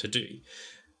you want to do.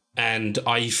 And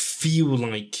I feel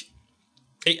like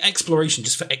exploration,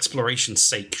 just for exploration's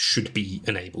sake, should be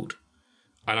enabled.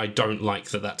 And I don't like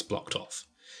that that's blocked off.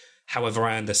 However,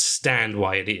 I understand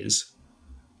why it is.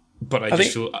 But I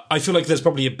feel like there's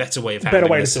probably a better way of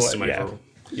handling the system overall.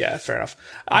 Yeah, fair enough.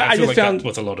 I feel like that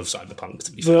with a lot of Cyberpunk,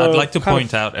 to be fair. I'd like to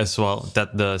point out as well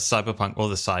that the Cyberpunk, or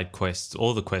the side quests,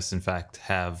 all the quests, in fact,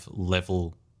 have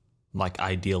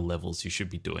ideal levels you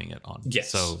should be doing it on. Yes.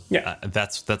 So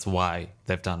that's why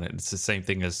they've done it. It's the same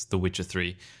thing as The Witcher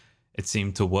 3. It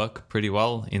seemed to work pretty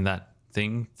well in that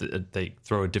thing. They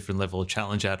throw a different level of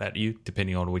challenge out at you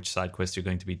depending on which side quest you're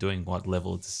going to be doing, what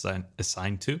level it's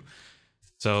assigned to.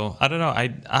 So I don't know.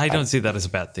 I don't see that as a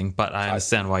bad thing, but I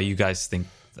understand why you guys think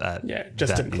that. Yeah,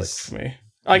 just didn't click for me.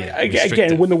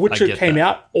 Again, when The Witcher came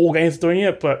out, all games doing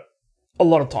it, but a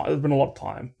lot of time. There's been a lot of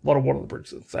time, a lot of water on the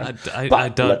bridges. So.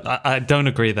 I don't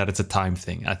agree that it's a time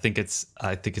thing. I think it's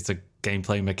a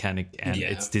gameplay mechanic, and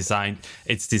it's designed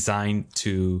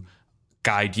to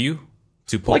guide you,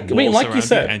 to put walls around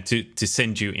you, and to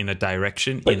send you in a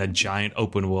direction in a giant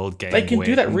open world game. They can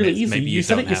do that really easy. You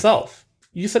said it yourself.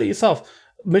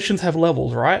 Missions have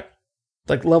levels, right?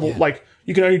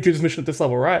 You can only do this mission at this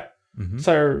level, right? Mm-hmm.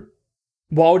 So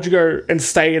why would you go and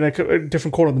stay in a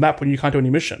different corner of the map when you can't do any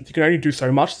missions? You can only do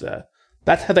so much there.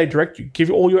 That's how they direct you. Give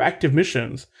you all your active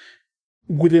missions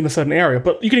within a certain area.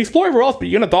 But you can explore everywhere else, but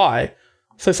you're going to die.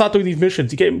 So start doing these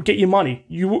missions. You get your money.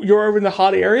 You're over in the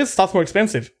harder areas. Stuff's more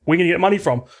expensive. Where are you going to get money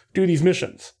from? Do these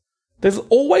missions. There's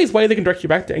always ways they can direct you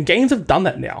back there. And games have done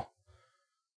that now.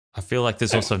 I feel like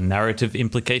there's also narrative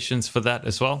implications for that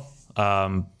as well.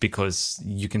 Because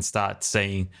you can start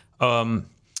saying,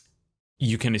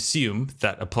 you can assume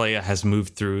that a player has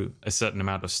moved through a certain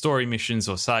amount of story missions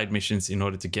or side missions in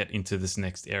order to get into this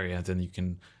next area. Then you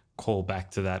can call back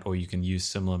to that, or you can use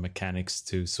similar mechanics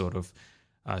to sort of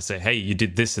say, hey, you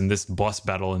did this in this boss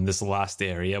battle in this last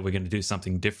area. We're going to do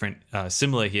something different,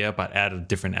 similar here, but add a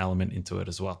different element into it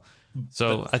as well.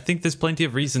 So I think there's plenty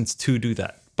of reasons to do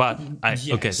that. But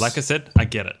okay, like I said, I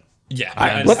get it. Yeah,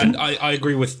 I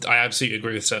agree with. I absolutely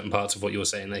agree with certain parts of what you were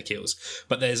saying there, Kills.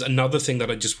 But there's another thing that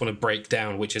I just want to break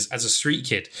down, which is, as a street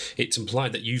kid, it's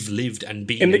implied that you've lived and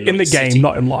been in the game,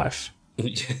 not in life.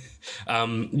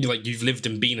 Like you've lived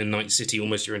and been in Night City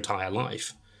almost your entire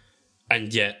life,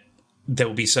 and yet there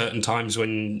will be certain times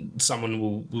when someone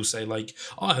will say like,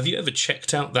 "Oh, have you ever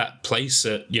checked out that place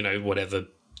at whatever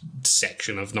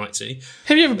section of Night City?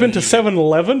 Have you ever been to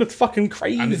 7-Eleven? It's fucking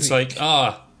crazy." And it's like,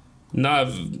 no,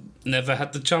 I've never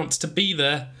had the chance to be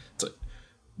there. It's like,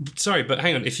 sorry, but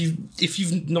hang on. If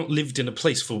you've not lived in a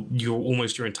place for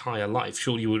almost your entire life,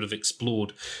 surely you would have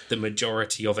explored the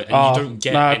majority of it, and you don't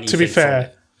get anything. To be from fair,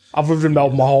 it. I've lived in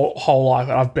Melbourne my whole life,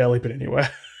 and I've barely been anywhere.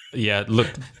 Yeah, look,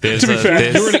 there's To be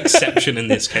fair. You're an exception in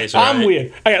this case. Right? I'm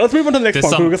weird. Okay, let's move on to the next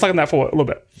point. We'll get stuck on that for a little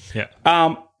bit.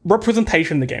 Yeah.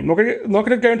 Representation in the game. Not going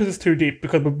to go into this too deep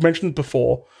because we've mentioned it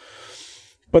before,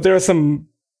 but there are some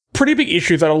pretty big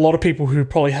issues that a lot of people who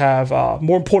probably have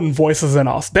more important voices than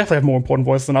us, definitely have more important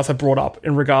voices than us, have brought up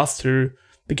in regards to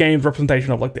the game's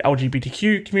representation of like the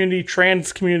LGBTQ community,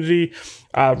 trans community,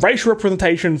 racial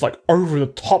representations, like over the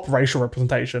top racial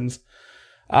representations.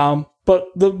 But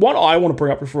the one I want to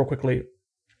bring up just real quickly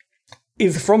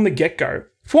is from the get-go.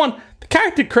 For one, the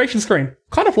character creation screen,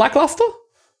 kind of lackluster.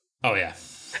 Oh yeah.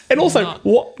 And also,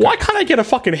 why can't I get a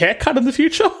fucking haircut in the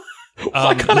future?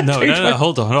 Why can't I change my...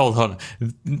 Hold on.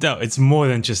 No, it's more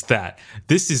than just that.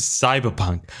 This is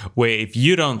Cyberpunk, where if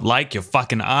you don't like your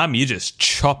fucking arm, you just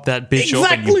chop that bitch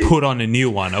off and you put on a new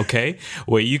one, okay?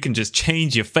 Where you can just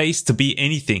change your face to be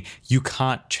anything. You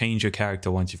can't change your character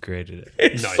once you've created it.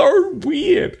 It's so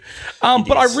weird.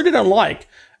 But I really don't like...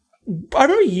 I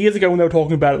remember years ago when they were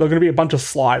talking about it, there were going to be a bunch of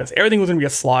sliders. Everything was going to be a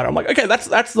slider. I'm like, okay,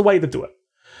 that's the way to do it.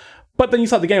 But then you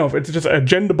start the game off, it's just a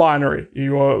gender binary.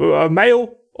 You are a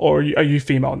male or are you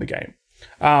female in the game?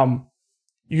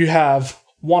 You have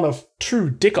one of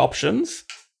two dick options.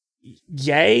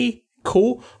 Yay,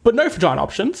 cool. But no vagina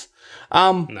options.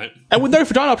 No. And with no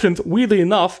vagina options, weirdly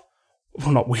enough,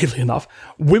 well, not weirdly enough,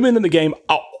 women in the game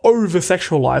are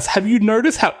over-sexualized. Have you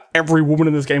noticed how every woman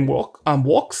in this game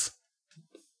walks?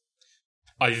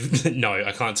 No,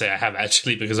 I can't say I have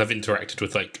actually, because I've interacted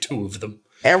with like two of them.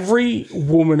 Every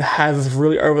woman has this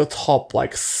really over-the-top,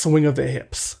 like, swing of their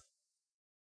hips.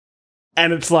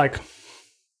 And it's like,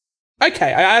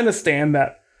 okay, I understand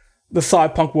that the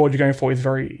cyberpunk world you're going for is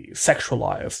very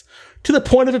sexualized. To the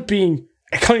point of it being,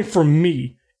 coming from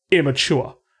me,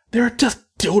 immature. There are just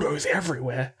dildos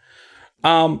everywhere.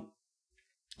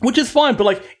 Which is fine, but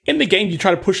like, in the game you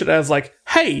try to push it as like,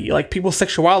 hey, like, people's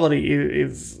sexuality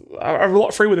is a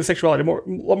lot free with their sexuality, a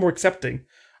lot more accepting,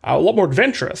 a lot more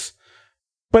adventurous.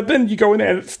 But then you go in there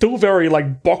and it's still very,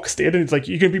 like, boxed in, and it's like,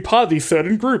 you can be part of these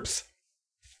certain groups.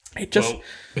 It just...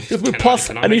 plus,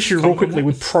 an issue real quickly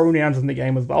with pronouns in the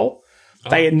game as well.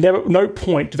 They at no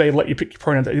point do they let you pick your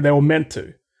pronouns. They were meant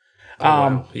to.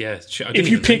 Wow. Yeah, I didn't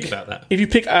even think about that. If you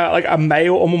pick, like, a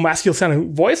male or more masculine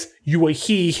sounding voice, you will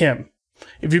he, him.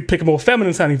 If you pick a more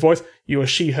feminine sounding voice, you are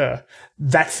she, her.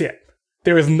 That's it.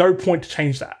 There is no point to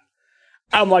change that.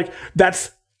 I'm like,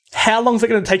 that's... How long is it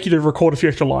going to take you to record a few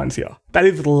extra lines here? That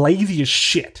is lazy as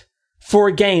shit. For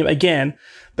a game, again,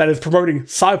 that is promoting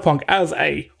Cyberpunk as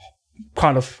a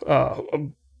kind of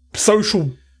social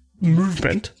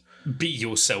movement. Be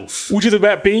yourself. Which is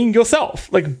about being yourself.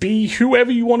 Like, be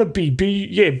whoever you want to be.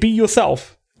 Be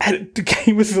yourself. And the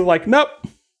game is like, nope.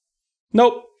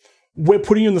 We're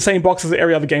putting you in the same box as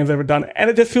every other game's ever done. And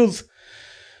it just feels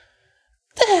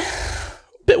a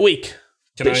bit weak.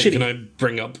 Can I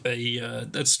bring up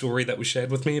a story that was shared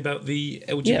with me about the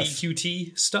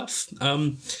LGBTQT stuff?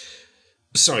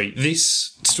 Sorry,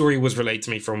 this story was relayed to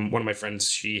me from one of my friends.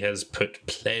 She has put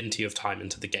plenty of time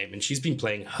into the game, and she's been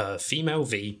playing her female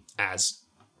V as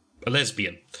a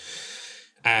lesbian.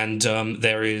 And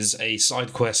there is a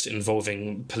side quest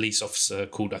involving a police officer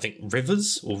called, I think,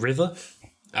 River,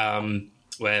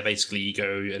 where basically you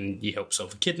go and you help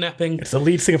solve a kidnapping. It's the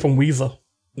lead singer from Weezer.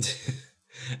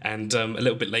 And a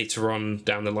little bit later on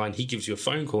down the line, he gives you a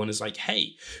phone call and is like,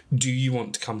 hey, do you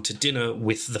want to come to dinner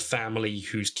with the family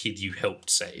whose kid you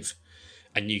helped save?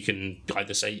 And you can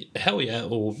either say, hell yeah,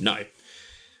 or no.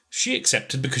 She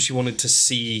accepted because she wanted to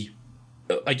see,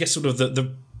 I guess, sort of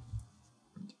the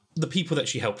the people that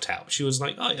she helped out. She was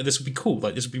like, oh yeah, this would be cool.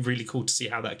 Like, this would be really cool to see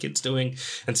how that kid's doing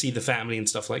and see the family and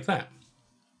stuff like that.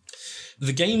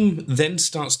 The game then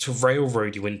starts to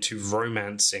railroad you into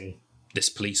romancing this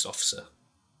police officer.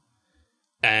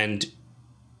 And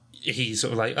he's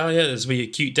sort of like, oh yeah, this will be a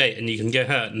cute date and you can get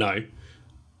her. No,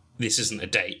 this isn't a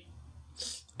date.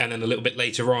 And then a little bit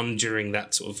later on during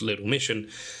that sort of little mission,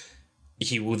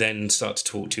 he will then start to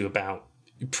talk to you about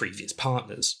previous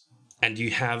partners. And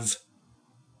you have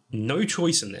no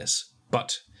choice in this,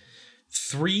 but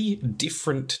 3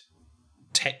 different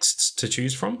texts to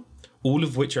choose from, all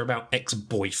of which are about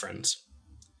ex-boyfriends.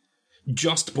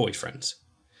 Just boyfriends.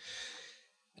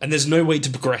 And there's no way to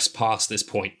progress past this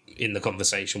point in the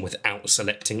conversation without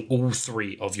selecting all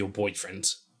 3 of your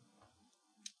boyfriends.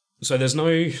 So there's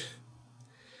no...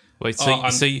 Wait,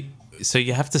 so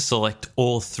you have to select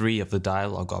all 3 of the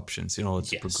dialogue options in order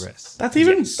to progress. That's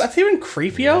even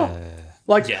creepier.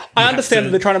 Like, I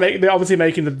understand that they're obviously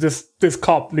making that this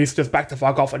cop needs to just back the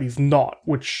fuck off, and he's not,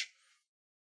 which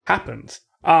happens.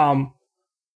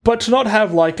 But to not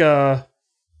have like a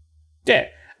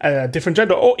different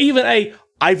gender, or even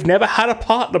I've never had a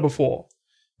partner before.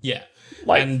 Yeah,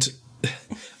 like, and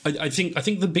I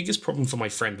think the biggest problem for my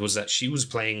friend was that she was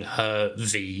playing her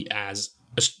V as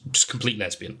a just complete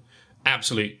lesbian,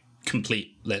 absolute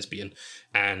complete lesbian,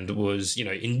 and was, you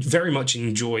know, very much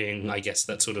enjoying, I guess,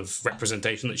 that sort of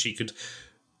representation that she could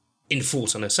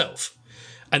enforce on herself.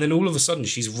 And then all of a sudden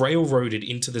she's railroaded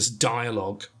into this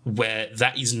dialogue where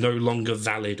that is no longer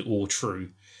valid or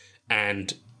true,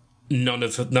 and none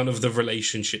of the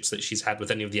relationships that she's had with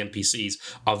any of the NPCs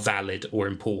are valid or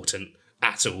important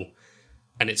at all,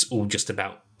 and it's all just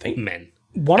about men.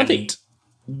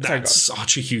 That's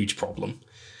such a huge problem.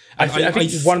 I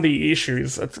think one of the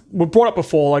issues we brought up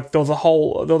before, like there was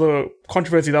a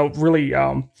controversy that was really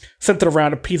centered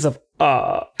around a piece of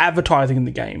advertising in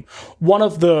the game.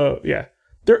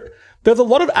 There's a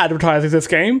lot of advertising in this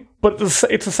game, but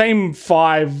it's the same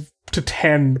 5 to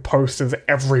 10 posters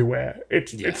everywhere.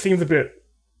 It seems a bit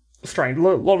strange, a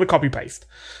lot of copy paste.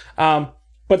 But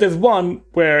there's one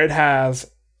where it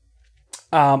has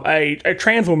a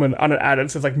trans woman on an ad, and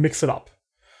it says like "mix it up."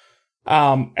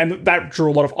 And that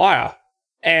drew a lot of ire.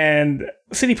 And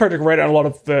CD Projekt Red and a lot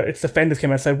of its defenders came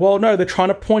out and said, well, no, they're trying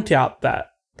to point out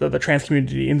that the trans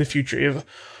community in the future is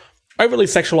overly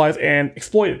sexualized and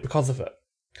exploited because of it.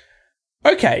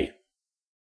 Okay,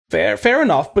 fair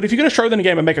enough, but if you're going to show them a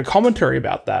game and make a commentary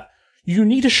about that, you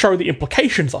need to show the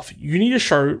implications of it. You need to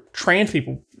show trans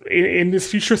people in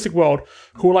this futuristic world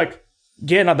who are like,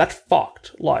 yeah, no, that's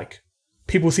fucked. Like,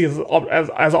 people see as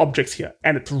objects here,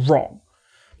 and it's wrong.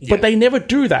 Yeah. But they never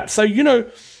do that. So, you know,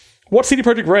 what CD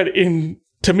Projekt Red,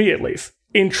 to me at least,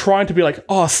 in trying to be like,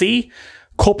 oh, see,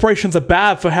 corporations are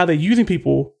bad for how they're using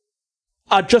people,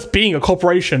 are just being a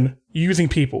corporation using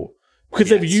people. Because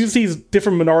they've used these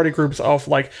different minority groups of,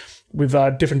 like, with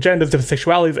different genders, different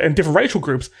sexualities, and different racial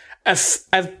groups as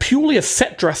purely a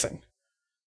set dressing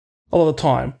a lot of the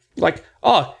time. Like,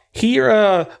 oh, here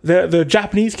are the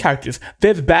Japanese characters.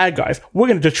 They're the bad guys. We're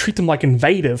going to just treat them like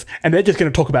invaders, and they're just going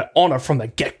to talk about honor from the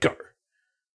get-go.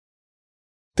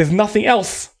 There's nothing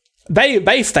else.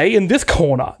 They stay in this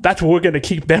corner. That's where we're going to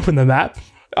keep them in the map.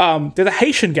 There's a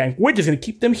Haitian gang. We're just going to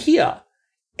keep them here.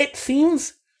 It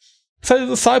seems... So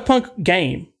the Cyberpunk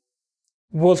game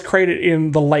was created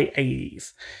in the late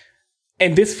 80s.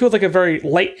 And this feels like a very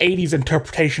late 80s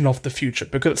interpretation of the future,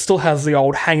 because it still has the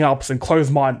old hang-ups and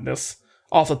closed-mindedness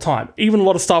of the time. Even a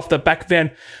lot of stuff that back then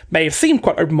may have seemed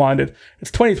quite open-minded. It's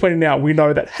 2020 now. We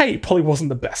know that, hey, it probably wasn't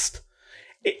the best.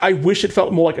 I wish it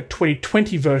felt more like a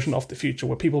 2020 version of the future,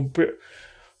 where people...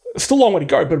 Still a long way to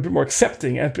go, but a bit more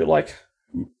accepting, and a bit like,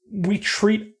 we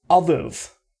treat others.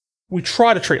 We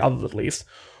try to treat others, at least,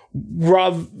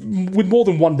 rather with more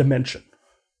than one dimension.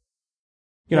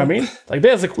 You know what I mean? Like,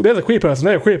 there's a queer person,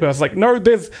 they're a queer person. Like, no,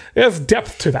 there's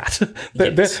depth to that.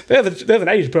 There's an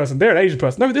Asian person, they're an Asian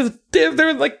person. No,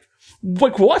 they're like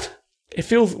what? It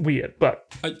feels weird,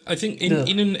 but... I think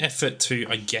in an effort to,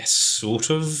 I guess, sort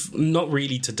of, not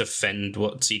really to defend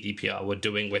what CDPR were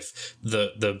doing with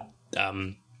the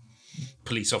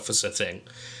police officer thing,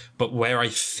 but where I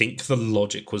think the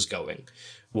logic was going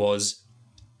was,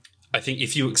 I think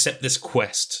if you accept this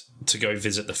quest to go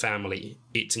visit the family,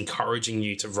 it's encouraging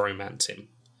you to romance him.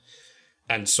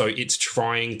 And so it's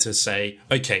trying to say,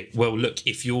 okay, well, look,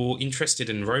 if you're interested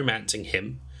in romancing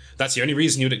him, that's the only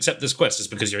reason you'd accept this quest, is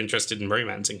because you're interested in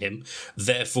romancing him.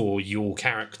 Therefore, your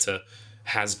character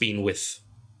has been with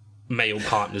male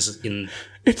partners in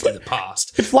the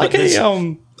past. It's like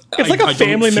a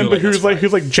family member who's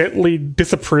like gently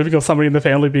disapproving of somebody in the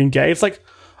family being gay. It's like,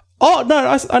 Oh,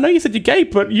 no, I know you said you're gay,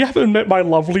 but you haven't met my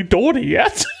lovely daughter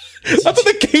yet. That's what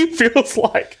the game feels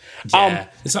like. Yeah.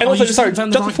 It's like, and also, sorry,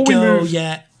 just just before we move...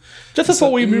 yet. Just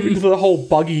before we move into the whole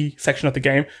buggy section of the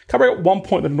game, can I bring up one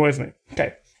point that annoys me?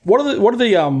 Okay. What are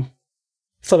the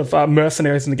sort of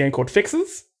mercenaries in the game called?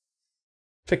 Fixers?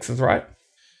 Fixers, right?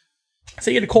 So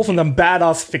you get a call from them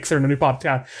badass fixer in a new part of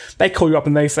town. They call you up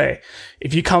and they say,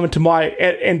 if you come into my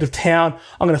end of town,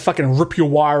 I'm going to fucking rip your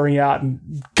wiring out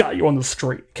and gut you on the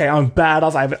street. Okay, I'm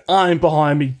badass. I have an iron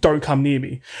behind me. Don't come near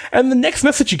me. And the next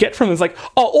message you get from them is like,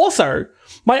 oh, also,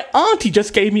 my auntie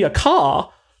just gave me a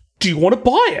car. Do you want to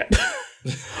buy it?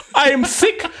 I am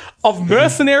sick of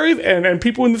mercenaries and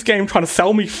people in this game trying to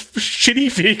sell me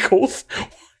shitty vehicles.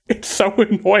 It's so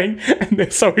annoying and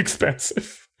they're so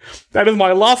expensive. That is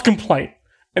my last complaint.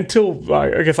 Until,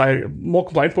 I guess I have more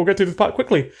complaints, but we'll get through this part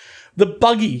quickly. The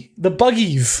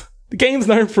buggies. The game's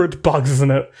known for its bugs,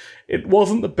 isn't it? It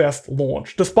wasn't the best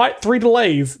launch. Despite 3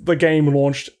 delays, the game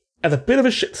launched as a bit of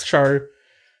a shit show.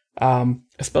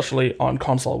 Especially on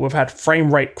console. We've had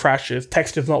frame rate crashes,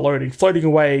 textures not loading, floating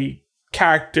away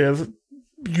characters,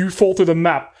 you fall through the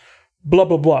map, blah,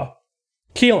 blah, blah.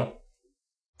 Keelan,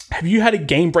 have you had a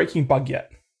game-breaking bug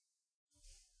yet?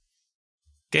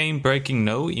 Game-breaking,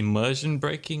 no.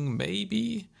 Immersion-breaking,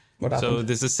 maybe. What happened? So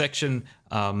there's a section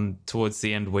towards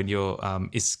the end when you're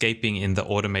escaping in the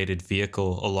automated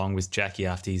vehicle along with Jackie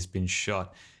after he's been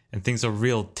shot. And things are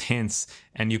real tense.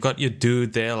 And you got your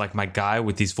dude there, like my guy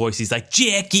with his voice. He's like,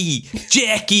 Jackie,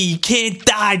 you can't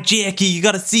die, Jackie. You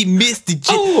got to see Misty.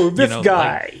 Oh, this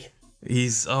guy.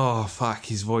 Like,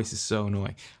 his voice is so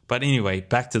annoying. But anyway,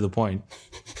 back to the point.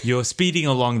 You're speeding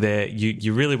along there.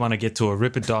 You really want to get to a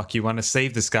ripper dock. You want to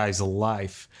save this guy's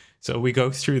life. So we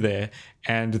go through there.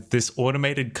 And this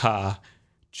automated car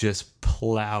just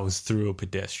plows through a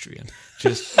pedestrian,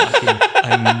 just fucking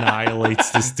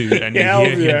annihilates this dude, and you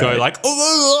hear him go like,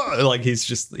 oh, like he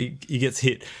gets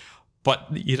hit, but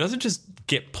he doesn't just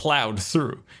get plowed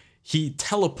through. He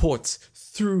teleports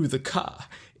through the car,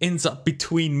 ends up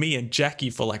between me and Jackie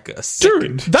for like a second.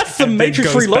 Dude, that's the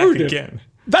Matrix Reloaded.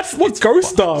 That's what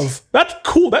Ghost does. That's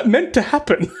cool. That meant to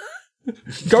happen.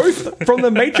 Ghost from the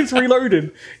Matrix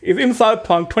Reloaded is in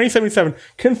Cyberpunk 2077.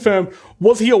 Confirmed.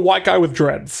 Was he a white guy with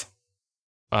dreads?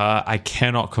 I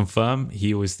cannot confirm.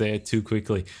 He was there too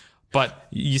quickly. But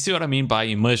you see what I mean by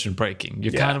immersion breaking.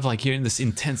 You're kind of like, you're in this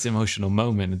intense emotional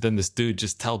moment, and then this dude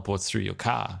just teleports through your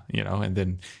car, and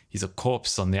then he's a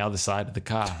corpse on the other side of the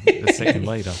car a second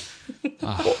later.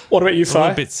 What about you, Si?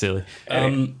 A bit silly.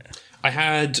 I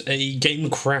had a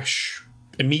game crash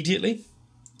immediately,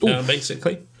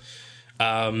 basically.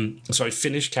 So I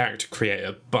finished Character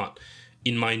Creator, but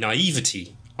in my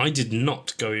naivety, I did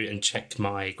not go and check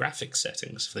my graphics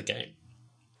settings for the game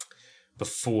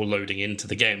before loading into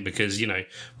the game because,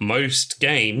 most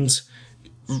games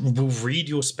will read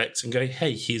your specs and go,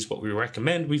 hey, here's what we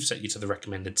recommend. We've set you to the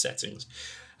recommended settings.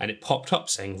 And it popped up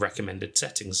saying recommended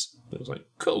settings. I was like,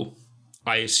 cool.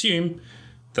 I assume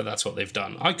that that's what they've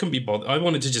done. I couldn't be bothered. I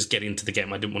wanted to just get into the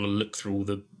game. I didn't want to look through all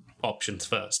the options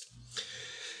first.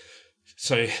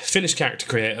 So, finish Character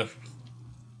Creator,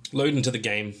 load into the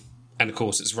game, and of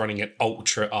course it's running at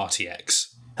Ultra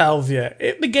RTX. Hells yeah.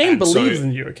 The game believes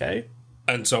in you, okay?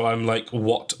 And so I'm like,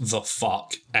 what the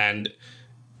fuck? And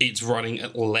it's running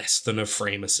at less than a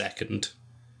frame a second.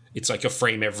 It's like a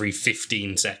frame every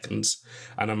 15 seconds.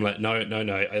 And I'm like, no,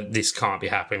 this can't be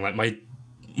happening. Like,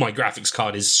 my graphics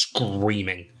card is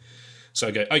screaming. So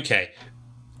I go, okay,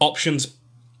 options,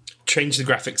 change the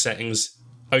graphics settings,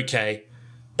 okay,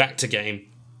 back to game,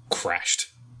 crashed.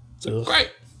 So,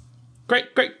 great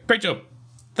job.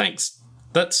 Thanks.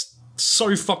 That's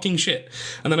so fucking shit.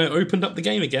 And then I opened up the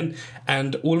game again,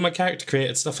 and all of my character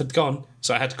created stuff had gone,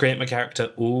 so I had to create my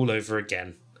character all over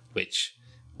again, which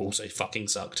also fucking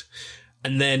sucked.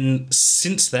 And then,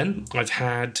 since then, I've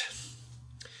had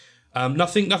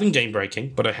nothing game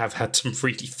breaking, but I have had some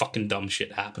really fucking dumb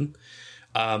shit happen.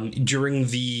 During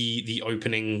the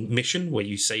opening mission where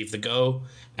you save the girl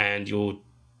and you're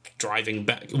driving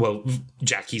back, well,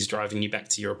 Jackie's driving you back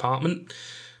to your apartment,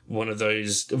 one of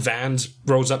those vans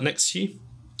rolls up next to you.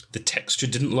 The texture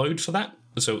didn't load for that,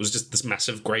 so it was just this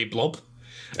massive grey blob.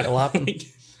 It'll happen.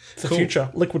 It's the future.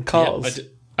 Liquid cars. Yeah,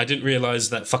 I didn't realise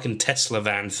that fucking Tesla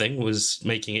van thing was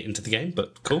making it into the game,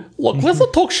 but cool. Look, let's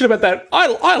not talk shit about that.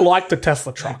 I like the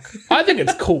Tesla truck. I think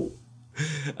it's cool.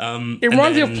 It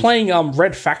reminds me of playing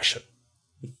Red Faction.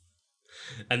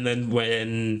 And then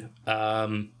when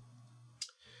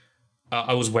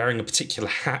I was wearing a particular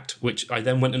hat, which I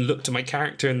then went and looked at my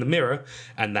character in the mirror,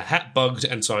 and the hat bugged,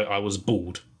 and so I was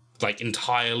bald. Like,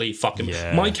 entirely fucking...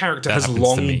 Yeah, my character has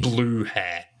long blue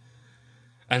hair.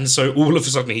 And so all of a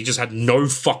sudden he just had no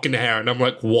fucking hair, and I'm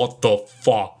like, what the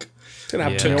fuck? It's gonna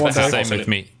happen Yeah, to me one that's the day. same with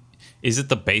me. Is it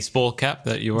the baseball cap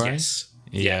that you were wearing? Yes.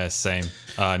 Yeah, same.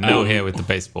 No hair with the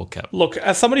baseball cap. Look,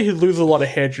 as somebody who loses a lot of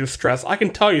hair due to stress, I can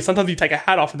tell you sometimes you take a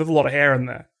hat off and there's a lot of hair in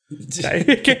there. Okay?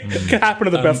 It can happen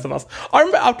to the best of us. I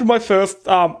remember after my first,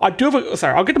 I'll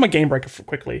get to my game breaker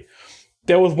quickly.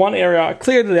 There was one area, I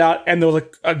cleared it out, and there was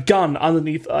a gun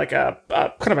underneath, like a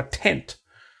kind of a tent.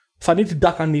 So I need to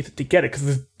duck underneath it to get it,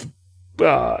 because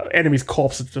the enemy's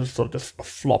corpse is just sort of just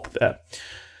flopped there.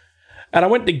 And I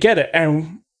went to get it,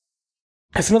 and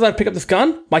as soon as I pick up this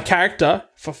gun, my character,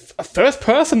 for a first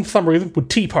person for some reason, would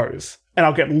T-pose. And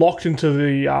I'll get locked into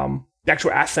the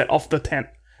actual asset off the tent.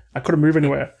 I couldn't move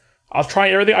anywhere. I was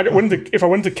trying everything. If I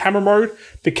went into camera mode,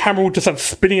 the camera would just start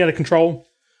spinning out of control.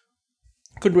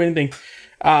 Couldn't do anything.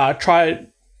 Try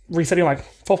resetting like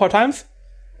 4 or 5 times.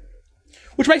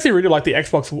 Which makes me really like the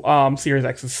Xbox Series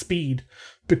X's speed,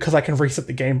 because I can reset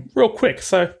the game real quick.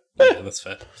 So, Yeah, that's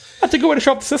fair. that's a good way to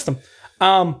show off the system.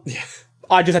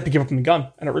 I just had to give up on the gun,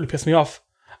 and it really pissed me off.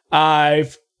 I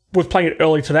was playing it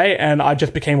early today, and I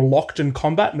just became locked in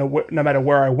combat no matter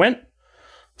where I went.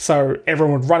 So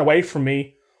everyone would run away from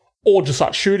me, or just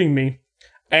start shooting me.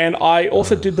 And I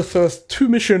also did the first 2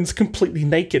 missions completely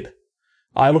naked.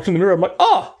 I looked in the mirror, I'm like,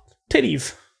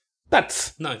 titties.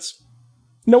 That's... Nice.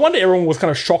 No wonder everyone was kind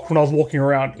of shocked when I was walking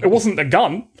around. It wasn't a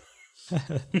gun.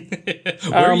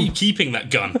 Where are you keeping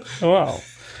that gun? Wow.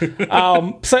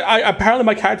 So apparently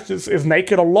my character is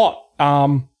naked a lot.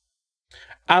 I'm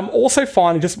also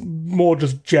finding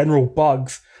just general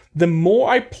bugs. The more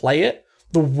I play it,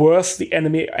 the worse the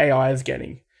enemy AI is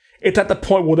getting. It's at the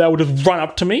point where they will just run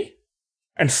up to me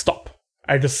and stop.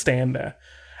 I just stand there.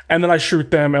 And then I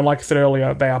shoot them, and like I said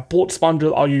earlier, they are bullet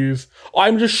sponges I'll use.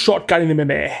 I'm just shotgunning them in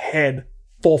their head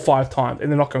 4 or 5 times, and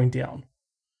they're not going down.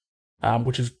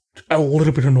 Which is a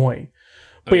little bit annoying.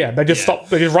 But yeah, they just stop.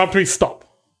 They just run up to me, stop.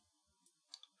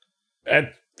 And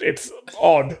it's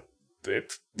odd.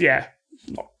 It's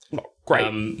not great.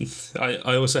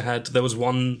 I also had, there was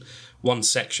one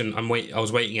section. I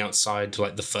was waiting outside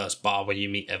like the first bar where you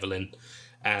meet Evelyn,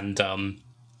 and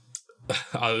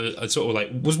I sort of like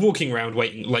was walking around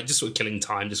waiting, like just sort of killing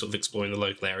time, just sort of exploring the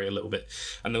local area a little bit.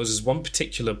 And there was this one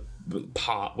particular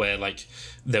part where like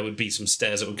there would be some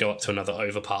stairs that would go up to another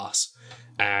overpass,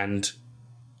 and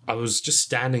I was just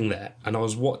standing there and I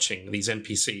was watching these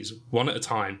NPCs one at a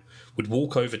time would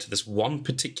walk over to this one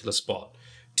particular spot,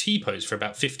 T-pose for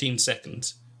about 15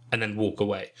 seconds, and then walk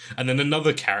away. And then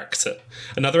another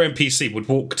NPC would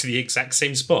walk to the exact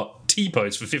same spot,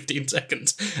 T-pose for 15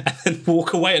 seconds, and then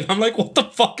walk away. And I'm like, what the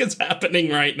fuck is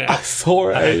happening right now? I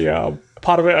saw a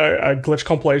part of it, a glitch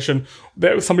compilation.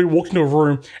 There was somebody walked into a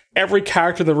room, every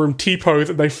character in the room T-pose,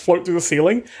 and they float through the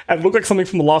ceiling, and it looked like something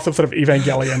from the last episode of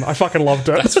Evangelion. I fucking loved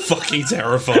it. That's fucking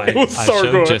terrifying. It was so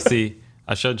good.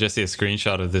 I showed Jesse a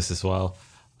screenshot of this as well.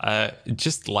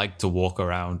 Just like to walk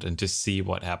around and just see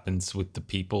what happens with the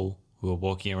people who are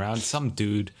walking around. Some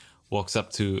dude walks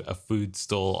up to a food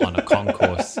stall on a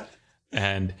concourse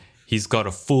and he's got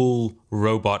a full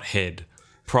robot head,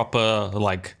 proper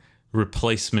like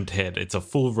replacement head. It's a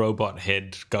full robot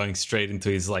head going straight into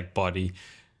his like body.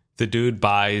 The dude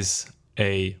buys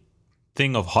a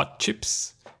thing of hot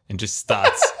chips and just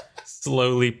starts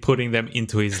slowly putting them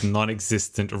into his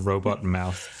non-existent robot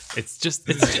mouth. It's just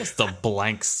a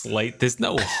blank slate. There's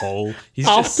no hole. He's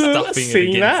just stuffing it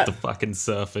against the fucking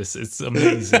surface. It's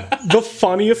amazing. The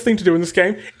funniest thing to do in this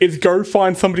game is go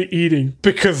find somebody eating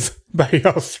because they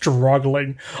are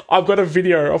struggling. I've got a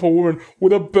video of a woman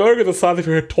with a burger the size of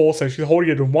her torso. She's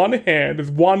holding it in one hand.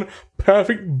 There's one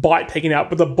perfect bite taken out,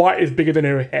 but the bite is bigger than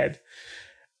her head.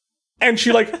 And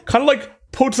she kind of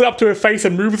puts it up to her face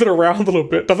and moves it around a little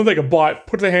bit. Doesn't take a bite,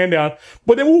 puts her hand down,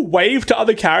 but then will wave to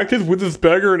other characters with this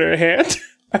burger in her hand,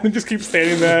 and then just keep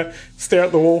standing there, stare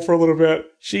at the wall for a little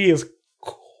bit. She is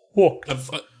cooked.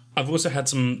 I've also had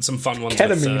some fun ones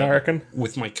Ketamine, I reckon.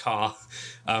 with my car.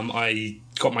 I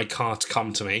got my car to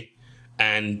come to me,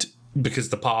 and because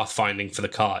the pathfinding for the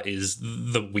car is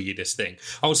the weirdest thing.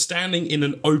 I was standing in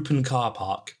an open car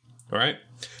park, right?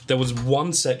 There was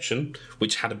one section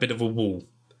which had a bit of a wall.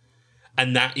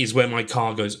 And that is where my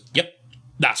car goes, yep,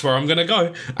 that's where I'm going to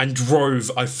go. And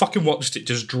I fucking watched it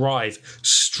just drive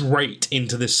straight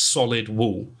into this solid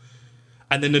wall.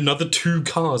 And then another 2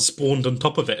 cars spawned on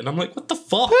top of it. And I'm like, what the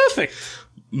fuck? Perfect.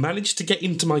 Managed to get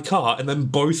into my car, and then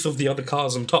both of the other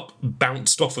cars on top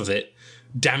bounced off of it,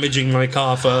 damaging my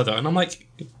car further. And I'm like,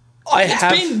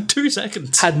 it's been 2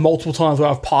 seconds. Had multiple times where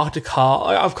I've parked a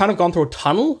car. I've kind of gone through a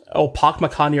tunnel, or parked my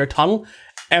car near a tunnel,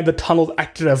 and the tunnels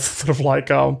acted as sort of like,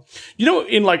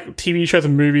 in like TV shows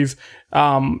and movies,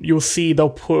 you'll see they'll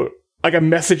put like a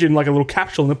message in like a little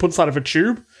capsule and they put it inside of a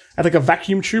tube, and like a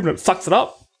vacuum tube, and it sucks it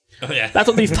up. Oh, yeah. That's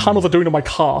what these tunnels are doing to my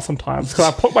car sometimes.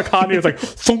 Because I put my car near, it's like,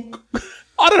 thunk.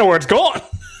 I don't know where it's gone.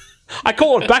 I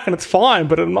call it back and it's fine,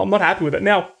 but I'm not happy with it.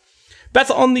 Now,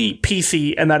 that's on the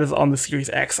PC and that is on the Series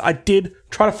X. I did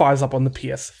try to fire this up on the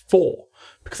PS4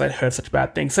 because I'd heard such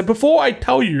bad things. So before I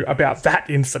tell you about that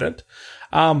incident,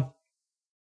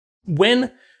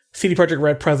 when CD Projekt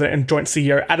Red president and joint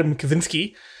CEO Adam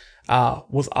Kaczynski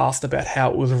was asked about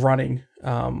how it was running,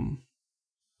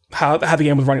 how the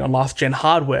game was running on last-gen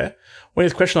hardware, when he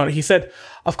was questioned on it, he said,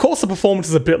 of course the performance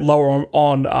is a bit lower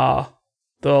on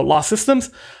the last systems,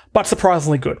 but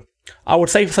surprisingly good. I would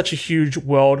say for such a huge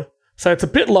world, so it's a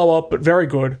bit lower, but very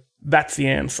good. That's the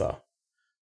answer.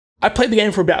 I played the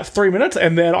game for about 3 minutes,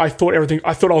 and then I thought I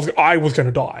was going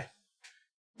to die.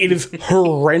 It is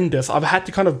horrendous. I've had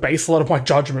to kind of base a lot of my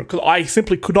judgment, because I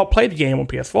simply could not play the game on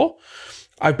PS4.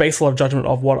 I based a lot of judgment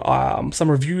of what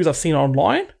some reviews I've seen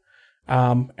online,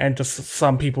 and just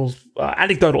some people's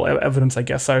anecdotal evidence, I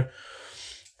guess. So,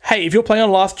 hey, if you're playing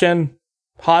on last-gen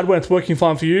hardware and it's working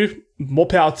fine for you, more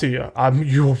power to you.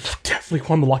 You're definitely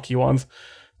one of the lucky ones,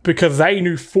 because they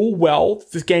knew full well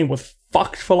this game was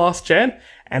fucked for last-gen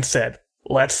and said,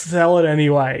 let's sell it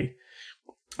anyway.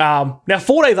 Now,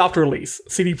 4 days after release,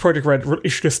 CD Projekt Red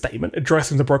issued a statement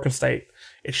addressing the broken state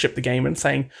it shipped the game in,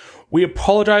 saying, we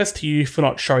apologize to you for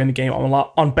not showing the game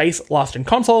on base last-gen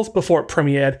consoles before it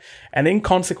premiered, and in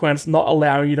consequence, not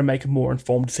allowing you to make a more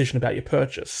informed decision about your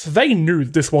purchase. So they knew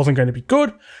this wasn't going to be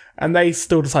good, and they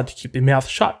still decided to keep their mouth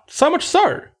shut. So much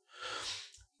so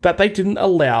that they didn't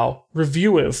allow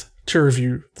reviewers to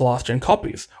review the last-gen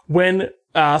copies. When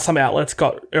some outlets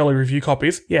got early review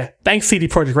copies, thanks CD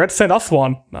Projekt Red, send us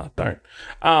one. No, don't.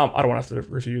 I don't want to have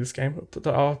to review this game.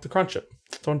 I'll have to crunch it.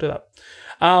 Don't do that.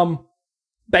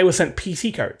 They were sent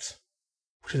PC codes,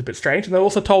 which is a bit strange. And they were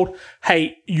also told,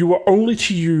 hey, you are only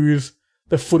to use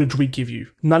the footage we give you,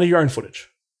 none of your own footage.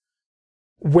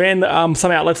 When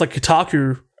some outlets like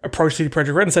Kotaku approached CD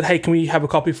Projekt Red and said, hey, can we have a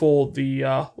copy for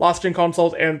the last-gen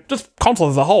consoles and just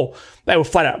consoles as a whole, they were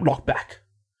flat out knocked back.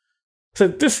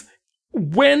 So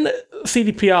when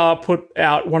CDPR put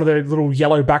out one of their little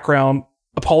yellow background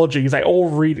apologies, they all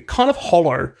read kind of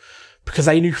hollow, because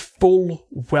they knew full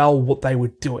well what they were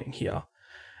doing here.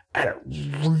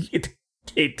 And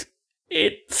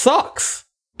it sucks,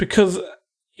 because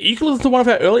you can listen to one of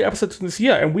our early episodes from this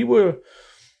year, and we were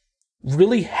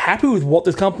really happy with what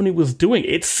this company was doing.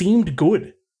 It seemed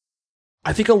good.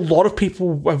 I think a lot of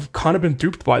people have kind of been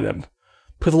duped by them,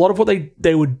 because a lot of what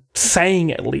they were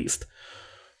saying, at least,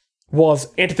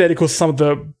 was antithetical to some of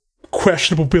the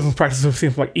questionable business practices we've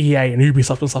seen from like EA and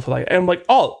Ubisoft and stuff like that. And I'm like,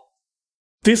 oh,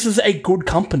 this is a good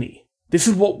company. This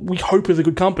is what we hope is a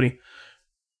good company.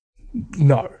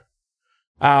 No.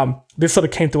 This sort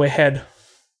of came to a head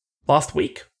last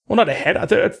week. Well, not a head. I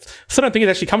still don't think it's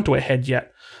actually come to a head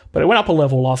yet. But it went up a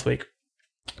level last week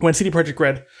when CD Projekt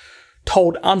Red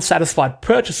told unsatisfied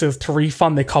purchasers to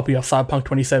refund their copy of Cyberpunk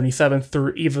 2077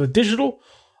 through either the digital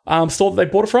store that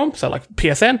they bought it from, so like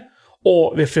PSN,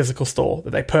 or their physical store that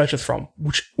they purchased from,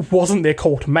 which wasn't their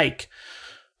call to make.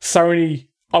 Sony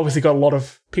obviously got a lot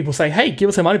of people saying, hey, give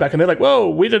us our money back. And they're like, whoa,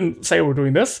 we didn't say we were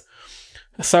doing this.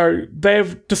 So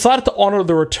they've decided to honor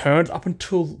the returns up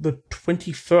until the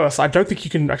 21st. I don't think you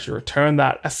can actually return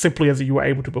that as simply as you were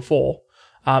able to before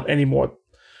anymore.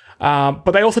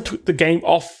 But they also took the game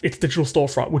off its digital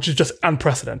storefront, which is just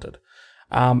unprecedented.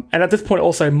 And at this point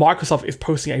also, Microsoft is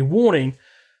posting a warning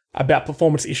about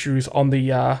performance issues on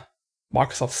the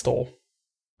Microsoft Store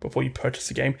before you purchase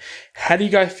the game. How do you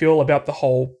guys feel about the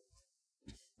whole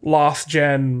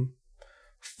last-gen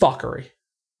fuckery?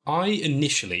 I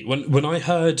initially, when I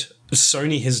heard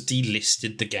Sony has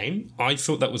delisted the game, I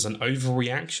thought that was an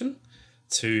overreaction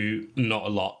to not a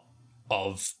lot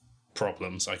of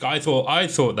problems. Like I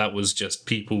thought that was just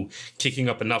people kicking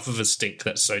up enough of a stink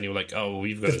that Sony were like, oh,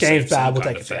 we've got this to game's save bad, some we'll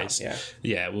kind take of it down. face.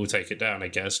 Yeah, we'll take it down, I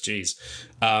guess. Jeez.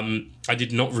 I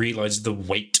did not realize the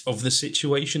weight of the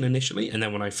situation initially, and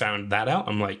then when I found that out,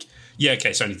 I'm like, yeah,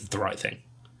 okay, Sony did the right thing.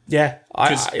 Yeah,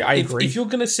 I agree. If you're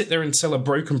going to sit there and sell a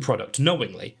broken product,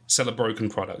 knowingly sell a broken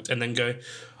product, and then go,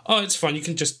 oh, it's fine, you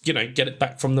can just, get it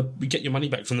back get your money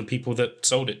back from the people that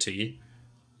sold it to you.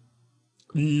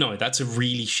 No, that's a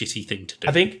really shitty thing to do.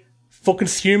 I think for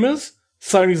consumers,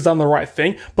 Sony's done the right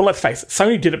thing. But let's face it,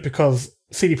 Sony did it because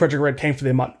CD Projekt Red came for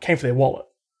their wallet.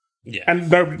 Yeah,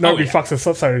 and nobody fucks with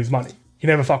Sony's money. You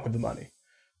never fuck with the money.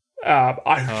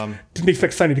 I didn't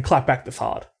expect Sony to clap back this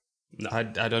hard. I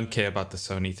don't care about the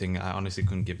Sony thing. I honestly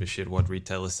couldn't give a shit what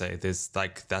retailers say.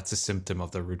 That's a symptom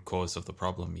of the root cause of the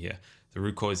problem here. The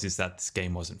root cause is that this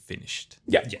game wasn't finished.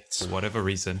 Yeah. Yes. For whatever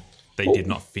reason, they did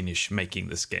not finish making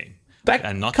this game. That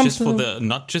And not comes just for to-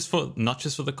 not just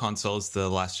for the consoles, the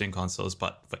last gen consoles,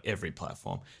 but for every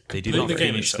platform. They did not The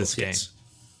game finish this itself, game. yes.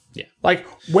 Yeah. Like,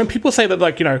 when people say that,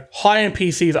 like, you know, high-end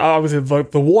PCs are obviously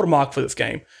the watermark for this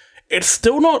game, it's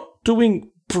still not doing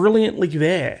brilliantly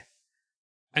there.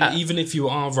 And even if you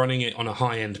are running it on a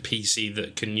high-end PC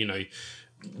that can,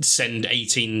 send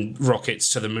 18 rockets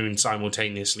to the moon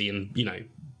simultaneously and,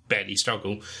 barely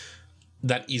struggle,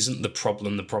 that isn't the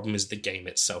problem. The problem is the game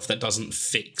itself. That doesn't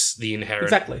fix the inherent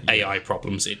Exactly. AI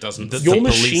problems. It doesn't. Your The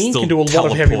police machine still can do a lot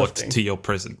of heavy teleport lifting. to your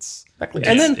presence. Exactly.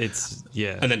 And then, It's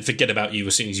and then forget about you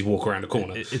as soon as you walk around a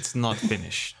corner. it's not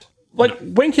finished. like,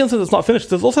 when Keelan says it's not finished,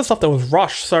 there's also stuff that was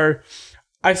rushed. So,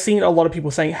 I've seen a lot of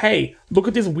people saying, hey, look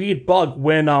at this weird bug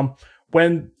when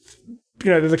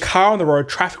there's a car on the road,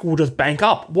 traffic will just bank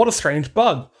up. What a strange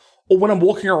bug. Or when I'm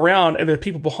walking around and there are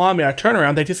people behind me, I turn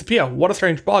around, they disappear. What a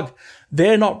strange bug.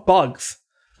 They're not bugs.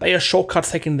 They are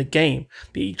shortcuts taken in the game.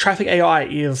 The traffic AI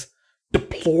is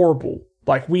deplorable.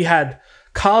 Like, we had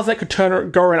cars that could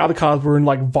go around other cars were in,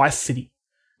 like, Vice City.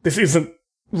 This isn't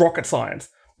rocket science,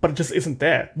 but it just isn't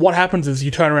there. What happens is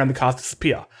you turn around, the cars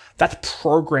disappear. That's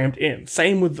programmed in.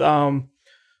 Same with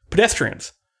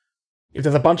pedestrians. If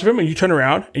there's a bunch of them and you turn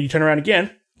around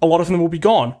again, a lot of them will be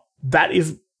gone. That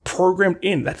is programmed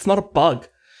in. That's not a bug.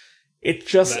 It's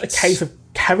just a case of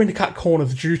having to cut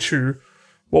corners due to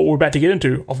what we're about to get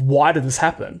into of why did this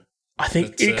happen. I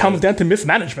think it comes down to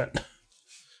mismanagement.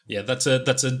 Yeah, that's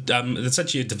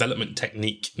actually a development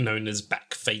technique known as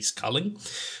backface culling,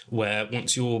 where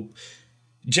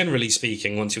generally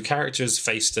speaking, once your character is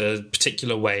faced a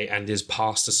particular way and is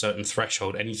past a certain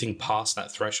threshold, anything past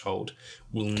that threshold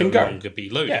will no longer be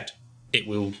loaded. Yeah. It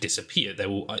will disappear. It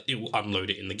will unload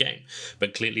it in the game.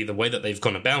 But clearly the way that they've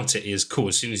gone about it is, cool,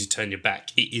 as soon as you turn your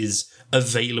back, it is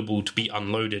available to be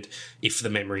unloaded if the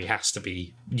memory has to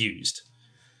be used.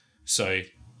 So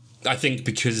I think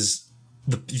because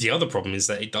the other problem is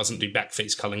that it doesn't do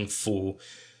backface culling for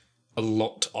a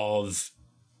lot of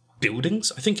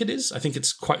buildings, I think it is. I think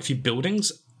it's quite a few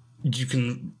buildings you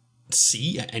can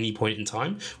see at any point in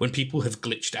time. When people have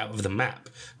glitched out of the map,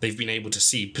 they've been able to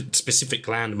see specific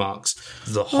landmarks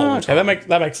the whole time.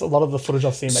 That makes a lot of the footage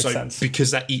I've seen make sense.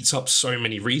 Because that eats up so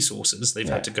many resources, they've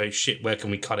had to go, shit, where can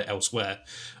we cut it elsewhere?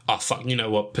 Oh, fuck, you know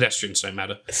what? Pedestrians don't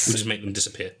matter. We'll just make them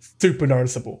disappear. Super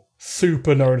noticeable.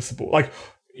 Like,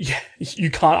 yeah,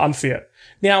 you can't unsee it.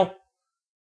 Now,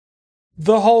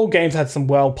 the whole game's had some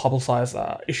well-publicized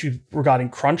issues regarding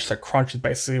crunch. So crunch is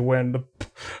basically when the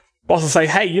bosses say,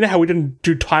 hey, you know how we didn't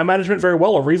do time management very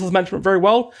well or resource management very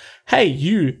well? Hey,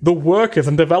 you, the workers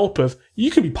and developers, you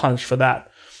can be punished for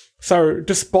that. So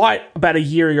despite about a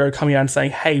year ago coming out and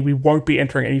saying, hey, we won't be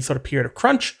entering any sort of period of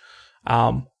crunch,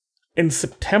 in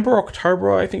September,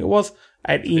 October, I think it was,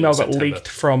 an email got leaked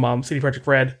from CD Projekt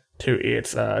Red to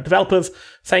its developers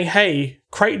saying, hey,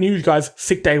 great news, guys,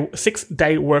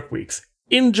 6-day work weeks.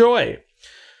 Enjoy.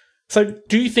 So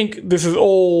do you think this is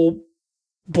all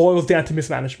boils down to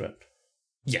mismanagement?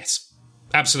 Yes,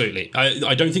 absolutely.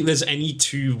 I don't think there's any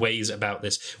two ways about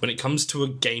this. When it comes to a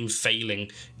game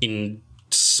failing in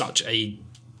such a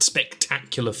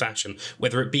spectacular fashion,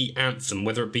 whether it be Anthem,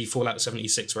 whether it be Fallout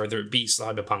 76, whether it be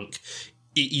Cyberpunk,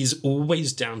 it is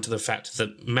always down to the fact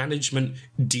that management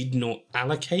did not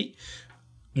allocate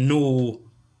nor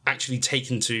actually take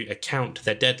into account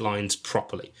their deadlines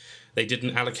properly. They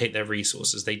didn't allocate their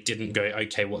resources. They didn't go,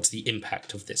 okay, what's the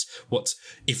impact of this?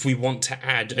 If we want to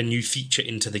add a new feature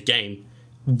into the game,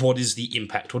 what is the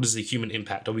impact? What is the human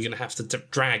impact? Are we going to have to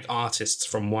drag artists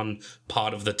from one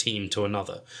part of the team to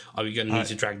another? Are we going to need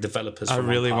to drag developers from I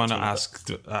really want to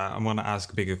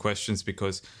ask bigger questions,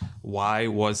 because why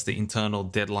was the internal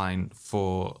deadline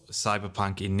for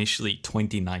Cyberpunk initially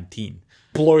 2019?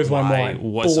 Blows my mind.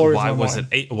 Why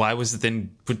was it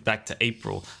then put back to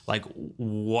April? Like,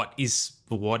 what is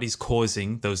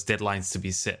causing those deadlines to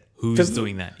be set? Who's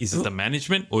doing that? Is it the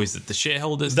management or is it the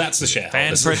shareholders? That's the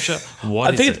shareholders. Fan pressure.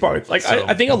 I think it's both. Like,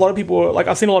 I think a lot of people, like,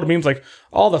 I've seen a lot of memes like,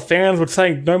 oh, the fans were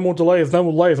saying no more delays, no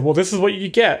more delays. Well, this is what you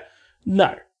get.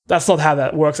 No, that's not how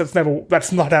that works. That's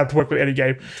not how to work with any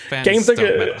game. Games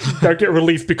don't get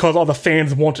released because the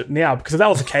fans want it now. Because if that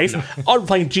was the case, I'd be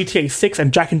playing GTA 6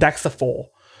 and Jak and Daxter 4.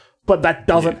 But that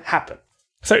doesn't happen.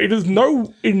 So it is in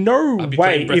no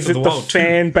way is it the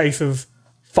fan base's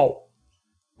fault.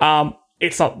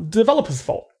 It's not the developers'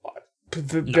 fault.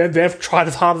 They've tried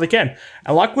as hard as they can.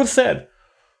 And like we've said,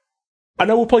 I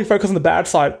know we'll probably focus on the bad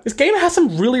side. This game has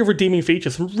some really redeeming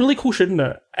features, some really cool shit in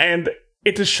it. And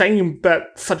it's a shame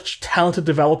that such talented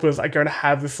developers are going to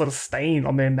have this sort of stain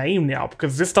on their name now,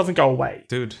 because this doesn't go away.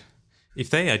 Dude, if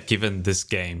they had given this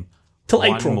game Till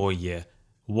one April. more year,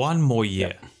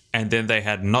 and then they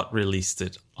had not released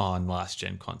it on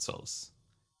last-gen consoles,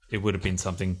 it would have been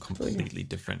something completely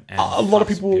different. And A lot of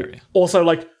people superior. also,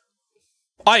 like,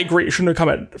 I agree, it shouldn't have come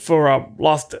out for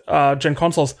last gen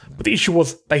consoles, but the issue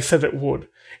was they said it would.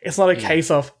 It's not a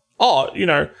case of,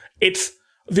 it's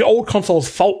the old console's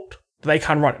fault that they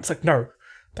can't run it. It's like, no.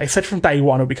 They said from day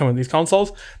one it would be coming to these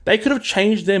consoles. They could have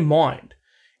changed their mind.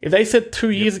 If they said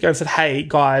 2 years ago and said, hey,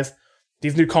 guys,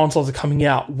 these new consoles are coming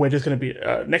out, we're just going to be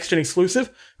next gen exclusive,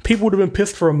 people would have been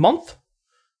pissed for a month,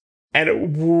 and it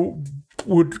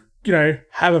would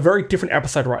have a very different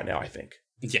episode right now, I think.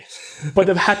 Yes. But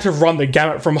they've had to run the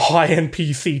gamut from high-end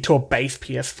PC to a base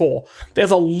PS4.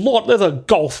 There's a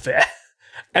gulf there.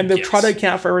 And they've tried to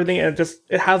account for everything, and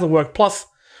it hasn't worked. Plus,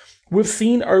 we've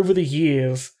seen over the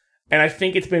years, and I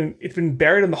think it's been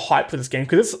buried in the hype for this game,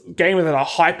 because this game is at a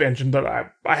hype engine that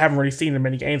I haven't really seen in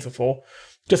many games before.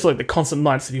 Just like the constant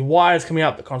Night City wires coming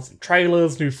out, the constant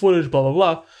trailers, new footage, blah,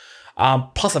 blah, blah.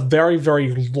 Plus a very,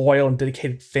 very loyal and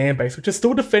dedicated fan base, which is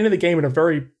still defending the game in a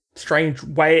very strange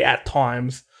way at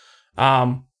times.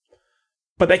 But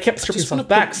they kept stripping stuff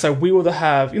back, so we will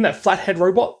have that flathead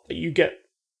robot that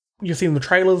you've seen in the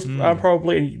trailers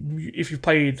probably, and if you've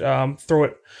played through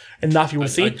it enough, you will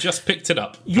see. I just picked it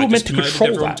up. You were meant to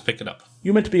control that. To pick it up.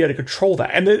 You're meant to be able to control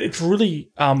that, and it's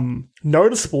really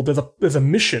noticeable. There's a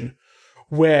mission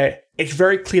where it's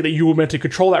very clear that you were meant to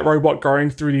control that robot going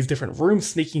through these different rooms,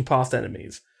 sneaking past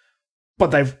enemies,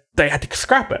 but they had to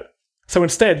scrap it. So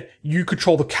instead, you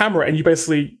control the camera, and you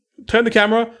basically turn the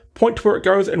camera, point to where it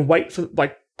goes, and wait for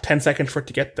like 10 seconds for it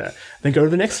to get there. Then go to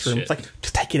the next room. It's like,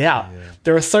 just take it out. Yeah.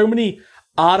 There are so many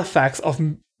artifacts of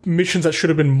missions that should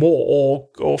have been more,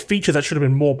 or features that should have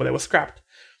been more, but they were scrapped.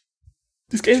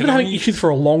 This game's been having issues for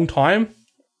a long time.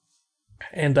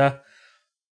 And,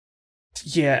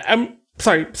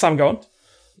 sorry, Sam, go on.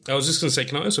 I was just going to say,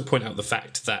 can I also point out the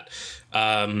fact that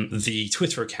the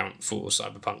Twitter account for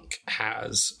Cyberpunk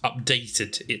has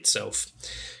updated itself,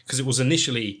 because it was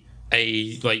initially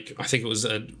I think it was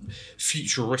a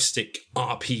futuristic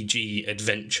RPG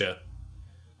adventure,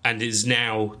 and is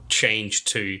now changed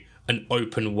to an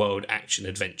open world action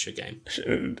adventure game.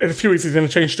 In a few weeks, it's going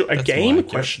to change to a game?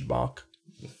 Question mark.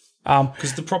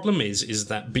 Because the problem is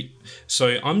that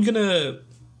so I'm gonna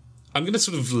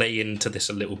sort of lay into this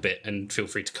a little bit, and feel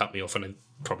free to cut me off, and I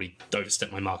probably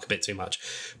overstep my mark a bit too much.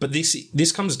 But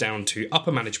this comes down to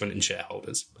upper management and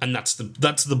shareholders, and that's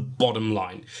the bottom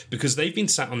line, because they've been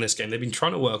sat on this game, they've been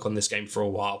trying to work on this game for a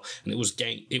while, and it was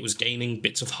gaining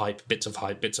bits of hype,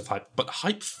 but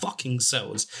hype fucking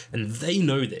sells, and they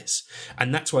know this,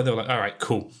 and that's why they're like, all right,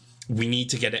 cool. We need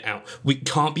to get it out. We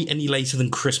can't be any later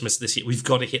than Christmas this year. We've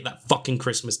got to hit that fucking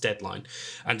Christmas deadline.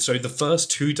 And so the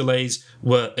first 2 delays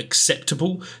were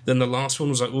acceptable. Then the last one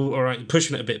was like, oh, all right, you're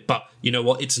pushing it a bit. But you know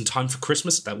what? It's in time for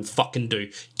Christmas. That will fucking do.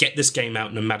 Get this game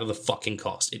out no matter the fucking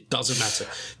cost. It doesn't matter.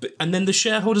 And then the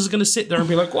shareholders are going to sit there and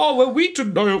be like, oh, well, we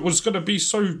didn't know it was going to be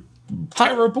so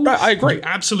terrible. I agree. You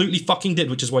absolutely fucking did,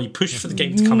 which is why you pushed for the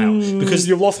game to come out. Because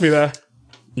you've lost me there.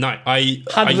 No, I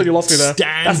 100% you lost me there.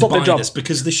 Stand That's not by their job. this,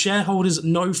 because the shareholders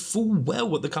know full well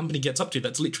what the company gets up to.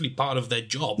 That's literally part of their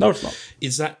job. No, it's not.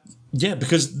 Is that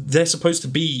because they're supposed to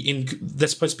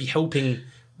be helping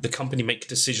the company make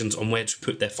decisions on where to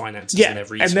put their finances and their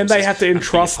resources. And then they have to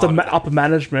entrust the upper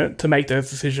management to make those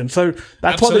decisions. So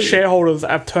that's why the shareholders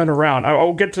have turned around.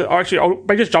 I'll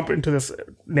just jump into this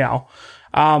now.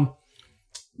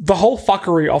 The whole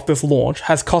fuckery of this launch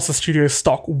has cost the studio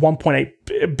stock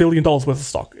 $1.8 billion worth of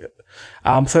stock.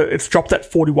 So it's dropped at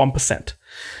 41%.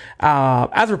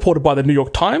 As reported by the New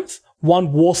York Times,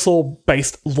 one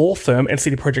Warsaw-based law firm and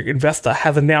CD Projekt investor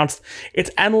has announced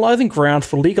it's analyzing grounds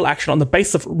for legal action on the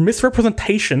basis of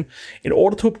misrepresentation in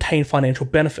order to obtain financial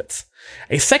benefits.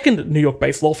 A second New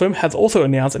York-based law firm has also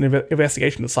announced an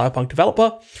investigation of the Cyberpunk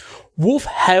developer. Wolf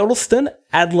Haleston,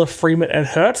 Adler, Freeman, and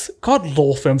Hertz, God,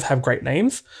 law firms have great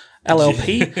names,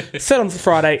 LLP, said on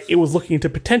Friday it was looking into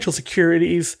potential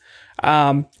securities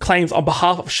claims on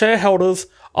behalf of shareholders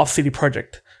of CD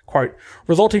Projekt. Quote,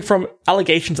 resulting from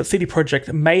allegations that CD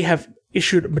Projekt may have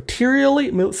issued materially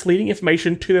misleading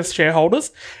information to their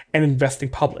shareholders and investing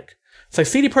public. So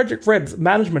CD Projekt Red's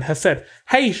management has said,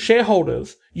 hey,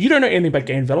 shareholders, you don't know anything about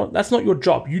game development. That's not your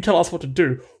job. You tell us what to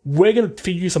do. We're going to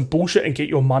feed you some bullshit and get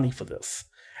your money for this.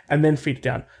 And then feed it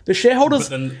down. The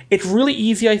shareholders, it's really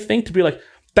easy, I think, to be like,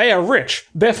 they are rich,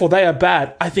 therefore they are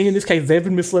bad. I think in this case, they've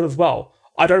been misled as well.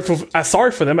 I don't feel as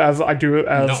sorry for them as I do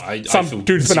as No, I some feel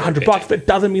dudes spend zero $100. pity. That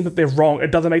doesn't mean that they're wrong.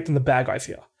 It doesn't make them the bad guys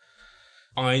here.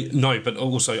 But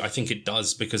also I think it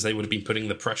does because they would have been putting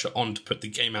the pressure on to put the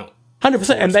game out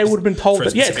 100%. And they would have been told for a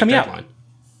that, yeah, it's specific coming out. deadline.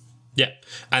 Yeah,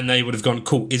 and they would have gone,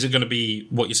 cool, is it going to be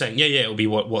what you're saying? Yeah, it'll be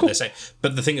what they're saying.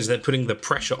 But the thing is, they're putting the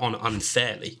pressure on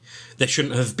unfairly. There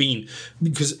shouldn't have been,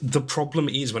 because the problem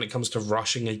is when it comes to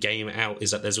rushing a game out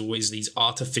is that there's always these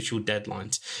artificial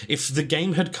deadlines. If the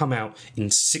game had come out in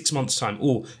 6 months' time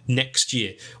or next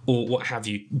year or what have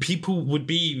you, people would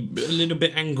be a little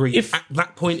bit angry at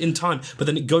that point in time. But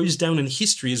then it goes down in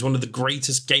history as one of the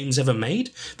greatest games ever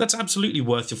made. That's absolutely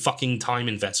worth your fucking time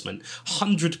investment.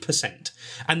 100%.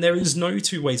 And there is no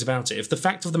two ways about it. If the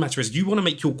fact of the matter is you want to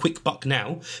make your quick buck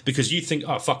now because you think,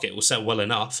 oh, fuck it, will sell well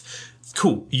enough,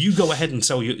 cool. You go ahead and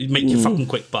make your fucking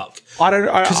quick buck. I don't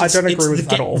agree with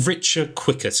that at all. It's the get richer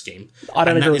quicker scheme. I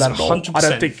don't agree with that at all. I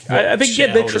don't think. I think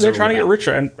they're trying to get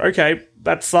richer, and okay,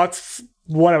 that sucks.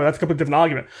 Whatever, that's a completely different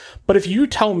argument. But if you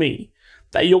tell me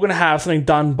that you're going to have something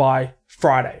done by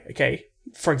Friday, okay,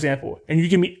 for example, and you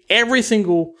give me every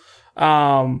single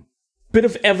bit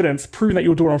of evidence proving that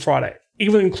you'll do it on Friday,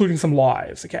 even including some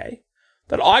lies, okay,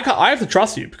 that I have to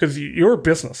trust you because you're a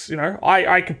business, you know.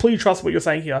 I completely trust what you're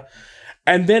saying here.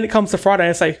 And then it comes to Friday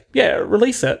and I say, yeah,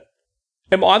 release it.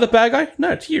 Am I the bad guy?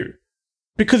 No, it's you.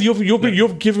 Because you've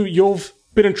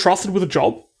been entrusted with a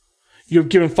job. You've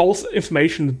given false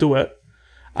information to do it,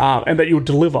 and that you'll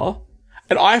deliver.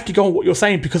 And I have to go on what you're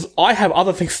saying because I have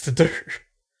other things to do.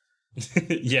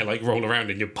 Yeah, like roll around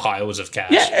in your piles of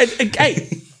cash. Yeah, and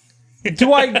hey,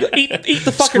 do I eat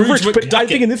the fucking Scrooge rich? But I McDucket.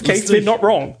 think in this case, they're not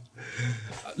wrong.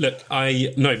 Look,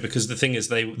 because the thing is,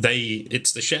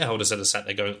 it's the shareholders that are sat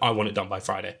there going, I want it done by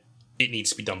Friday. It needs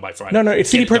to be done by Friday. No,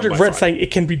 it's Get CD it done Projekt by Red Friday. saying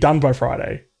it can be done by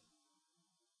Friday.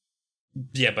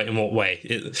 Yeah, but in what way?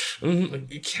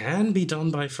 It can be done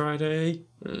by Friday.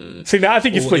 See, now I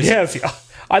think you're split hairs here.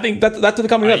 I think that's what they're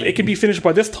coming up. It can be finished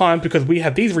by this time because we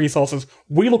have these resources.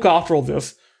 We look after all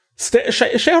this.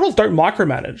 Shareholders don't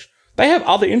micromanage. They have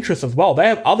other interests as well. They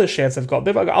have other shares they've got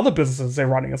other businesses they're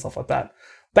running and stuff like that.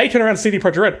 They turn around to CD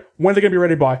Projekt Red. When they're going to be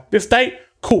ready by? This date?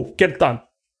 Cool. Get it done.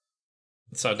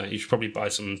 So no, you should probably buy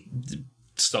some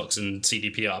stocks in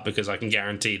CDPR because I can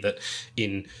guarantee that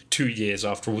in 2 years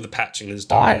after all the patching is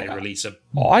done and they release a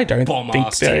I don't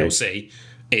bomb-ass think DLC,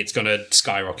 it's going to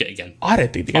skyrocket again. I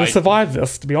don't think they're going to survive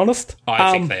this, to be honest.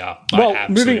 I think they are. Well, I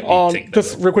moving absolutely on, think they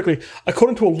just will. real quickly,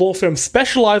 according to a law firm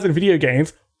specialized in video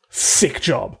games, sick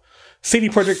job. CD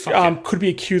Projekt could be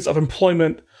accused of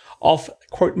employment of,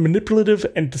 quote, manipulative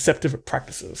and deceptive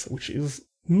practices, which is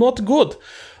not good.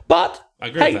 But, I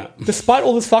agree hey, with that. despite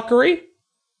all this fuckery,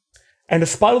 and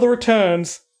despite all the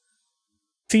returns,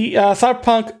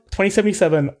 Cyberpunk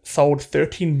 2077 sold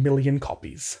 13 million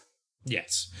copies.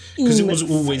 Yes, because it was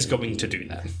always going to do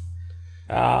that.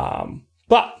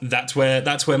 But That's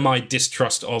where my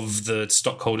distrust of the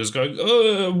stockholders going,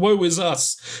 oh, woe is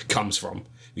us, comes from.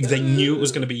 They knew it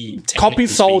was going to be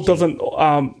copies sold speaking-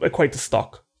 doesn't equate to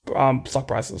stock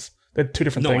prices. They're two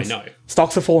different No, I things. know.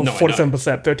 Stocks have fallen No, I know.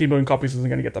 47%. 13 million copies isn't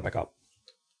going to get that back up.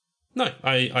 No,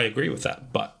 I agree with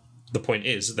that. But the point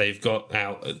is, they've got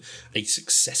out a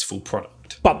successful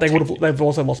product. But they've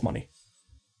also lost money.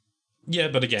 Yeah,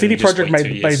 but again, CD just Projekt wait 2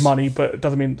 made years. money, but it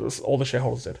doesn't mean all the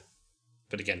shareholders did.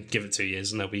 But again, give it 2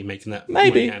 years and they'll be making that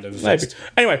Maybe. money hand over Maybe. fist.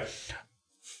 Anyway,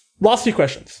 last few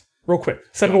questions. Real quick.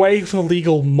 Stepping away from the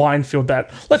legal minefield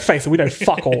that, let's face it, we know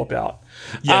fuck all about.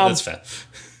 Yeah, that's fair.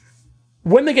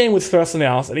 When the game was first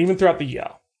announced, and even throughout the year,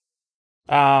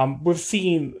 we've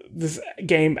seen this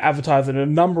game advertised in a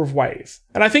number of ways.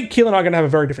 And I think Keelan and I are going to have a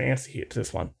very different answer here to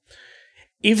this one.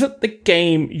 Is it the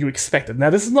game you expected? Now,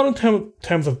 this is not in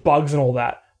terms of bugs and all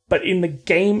that, but in the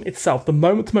game itself, the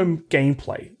moment-to-moment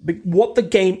gameplay, what the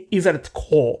game is at its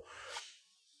core.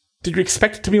 Did you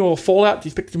expect it to be more Fallout? Did you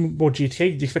expect it to be more GTA?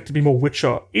 Did you expect it to be more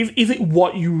Witcher? Is it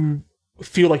what you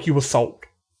feel like you were sold?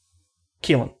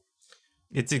 Keelan.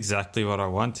 It's exactly what I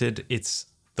wanted. It's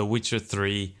The Witcher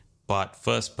 3, but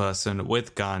first person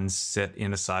with guns set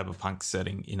in a cyberpunk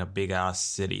setting in a big ass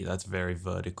city that's very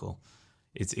vertical.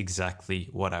 It's exactly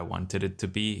what I wanted it to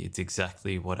be. It's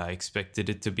exactly what I expected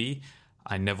it to be.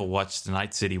 I never watched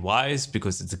Night City Wise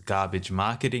because it's a garbage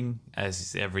marketing, as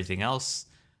is everything else.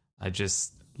 I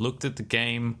just looked at the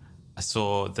game. I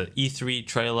saw the E3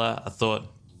 trailer. I thought,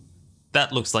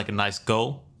 that looks like a nice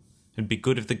goal. It'd be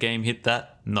good if the game hit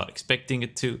that. Not expecting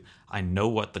it to. I know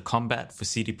what the combat for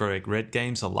CD Projekt Red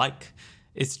games are like.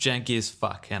 It's janky as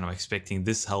fuck, and I'm expecting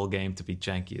this whole game to be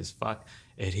janky as fuck.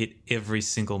 It hit every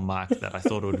single mark that I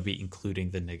thought it would be, including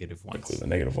the negative ones. The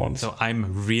negative ones. So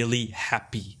I'm really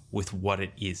happy with what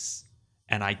it is.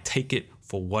 And I take it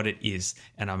for what it is,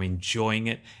 and I'm enjoying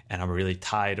it, and I'm really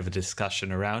tired of a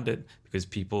discussion around it because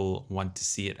people want to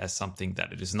see it as something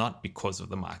that it is not because of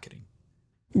the marketing.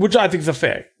 Which I think is a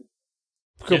fair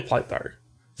good point, though.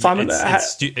 Simon,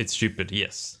 It's stupid,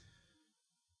 yes.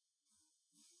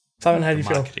 Simon, how do you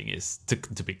feel? Marketing is,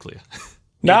 to be clear.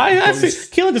 No, I see.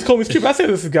 Keelan just called me stupid. I see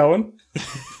where this is going.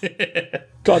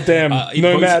 Goddamn,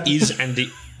 nomad.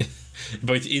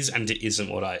 Both is and it isn't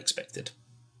what I expected.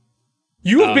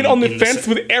 You have been on the fence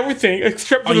with everything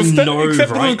except for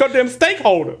the goddamn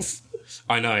stakeholders.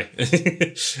 I know.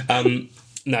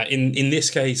 Now, in this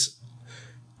case,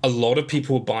 a lot of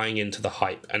people are buying into the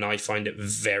hype, and I find it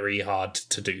very hard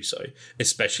to do so,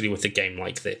 especially with a game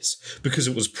like this, because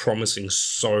it was promising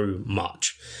so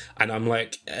much. And I'm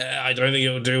like, I don't think it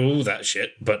will do all that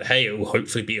shit, but hey, it will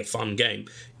hopefully be a fun game.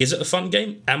 Is it a fun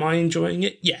game? Am I enjoying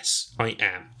it? Yes, I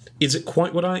am. Is it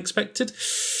quite what I expected?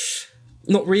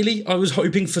 Not really. I was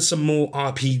hoping for some more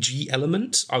RPG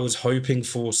element. I was hoping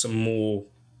for some more,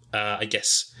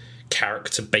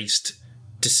 character-based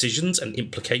decisions and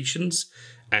implications,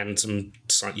 and some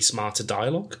slightly smarter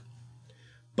dialogue.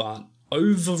 But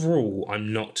overall,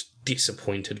 I'm not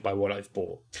disappointed by what I've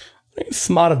bought.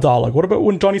 Smarter dialogue. What about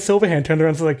when Johnny Silverhand turned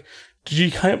around and said, like, did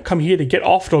you come here to get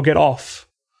off or get off?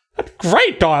 That's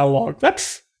great dialogue.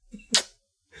 That's...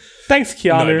 Thanks,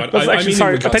 Keanu. No, but I take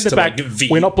that back.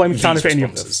 We're not blaming Keanu for any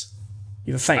of this.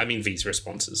 He's the same. I mean, V's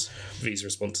responses. V's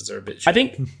responses are a bit shit I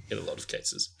think in a lot of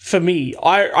cases. For me,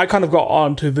 I kind of got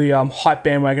onto the hype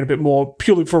bandwagon a bit more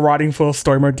purely for writing for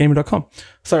StoryModeGamer.com.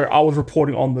 So I was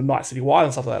reporting on the Night City Wire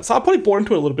and stuff like that. So I probably bought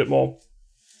into it a little bit more.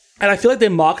 And I feel like their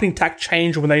marketing tack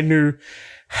changed when they knew,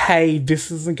 hey,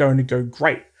 this isn't going to go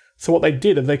great. So what they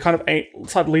did is they kind of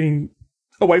started leaning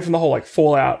away from the whole like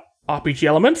Fallout RPG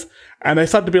elements, and they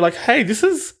started to be like, hey, this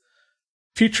is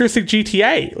futuristic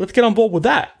GTA. Let's get on board with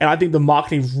that. And I think the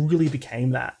marketing really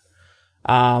became that.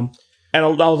 And that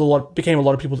was became a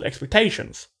lot of people's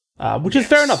expectations, which is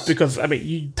fair enough, because, I mean,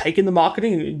 you take in the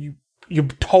marketing and you're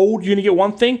told you're going to get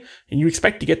one thing and you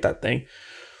expect to get that thing.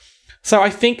 So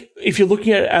I think if you're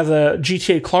looking at it as a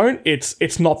GTA clone,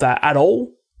 it's not that at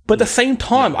all. But at the same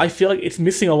time, I feel like it's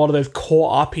missing a lot of those core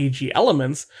RPG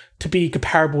elements to be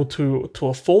comparable to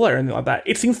a Fallout or anything like that.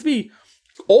 It seems to be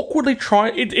awkwardly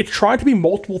trying to be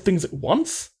multiple things at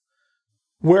once,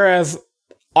 whereas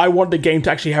I wanted the game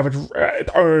to actually have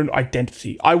its own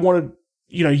identity. I wanted,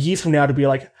 years from now to be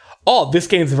like, oh, this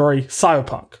game's very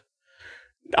cyberpunk.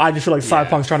 I just feel like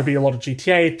Cyberpunk's trying to be a lot of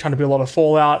GTA, trying to be a lot of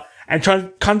Fallout, and trying to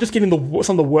kind of just getting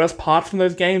some of the worst parts from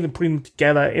those games and putting them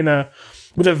together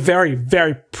with a very,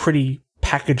 very pretty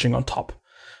packaging on top.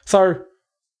 So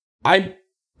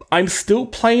I'm still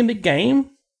playing the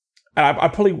game, and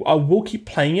I will keep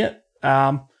playing it.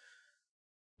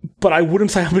 But I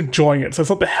wouldn't say I'm enjoying it. So it's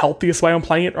not the healthiest way I'm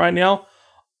playing it right now.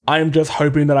 I am just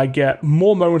hoping that I get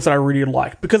more moments that I really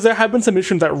like, because there have been some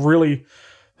missions that really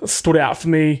stood out for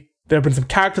me. There have been some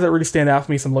characters that really stand out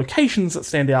for me, some locations that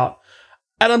stand out,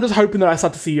 and I'm just hoping that I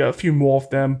start to see a few more of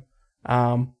them.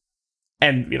 And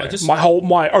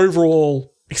my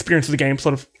overall experience of the game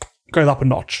sort of goes up a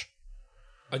notch.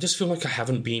 I just feel like I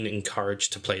haven't been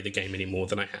encouraged to play the game any more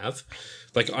than I have.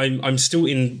 Like, I'm still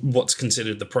in what's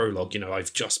considered the prologue.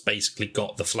 I've just basically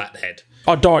got the flathead.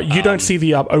 Oh, don't see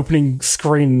the opening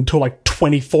screen until like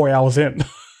 24 hours in.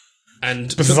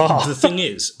 And the thing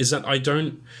is that I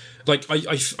don't... Like,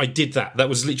 I did that. That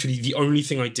was literally the only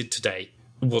thing I did today,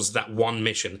 was that one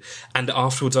mission. And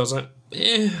afterwards I was like,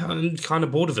 I'm kind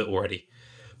of bored of it already.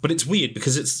 But it's weird,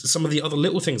 because it's some of the other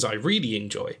little things I really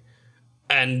enjoy.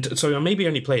 And so I maybe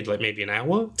only played like maybe an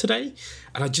hour today,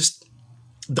 and I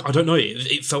don't know,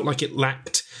 it felt like it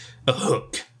lacked a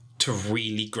hook to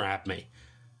really grab me.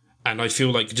 And I feel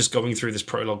like just going through this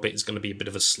prologue bit is going to be a bit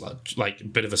of a slug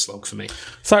for me.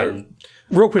 So,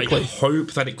 real quickly, I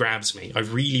hope that it grabs me. I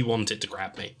really want it to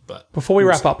grab me. But before we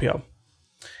wrap up here,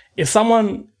 I'll start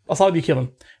with you,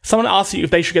 Keelan. If someone asks you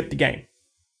if they should get the game,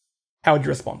 how would you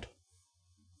respond?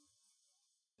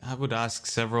 I would ask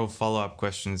several follow-up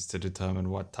questions to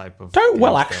determine what type of...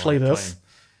 this.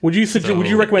 Would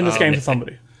you recommend this game to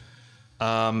somebody?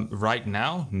 Right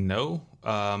now, no.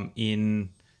 In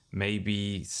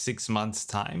maybe 6 months'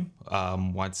 time,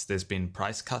 once there's been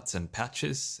price cuts and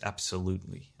patches,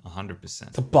 absolutely, 100%.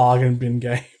 It's a bargain bin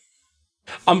game.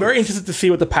 I'm very interested to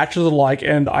see what the patches are like,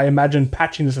 and I imagine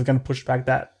patching this is going to push back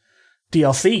that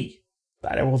DLC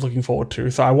that everyone's looking forward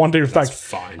to. So I wonder if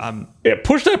fine.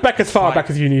 Push that back as far back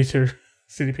as you need to.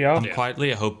 CDPR. I'm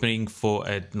quietly hoping for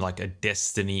a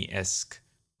Destiny-esque,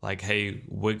 like, hey,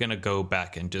 we're gonna go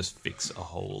back and just fix a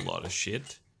whole lot of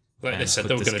shit. Like they said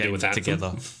they were gonna do with Anthem.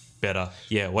 Together. better.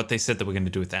 Yeah, what they said they were going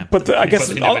to do with Anthem. But I guess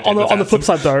But they never did on with the flip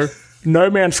Anthem. side, though, No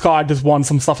Man's Sky just won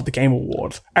some stuff at the Game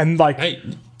Awards, and like, Hey,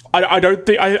 I don't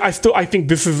think I think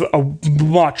this is a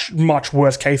much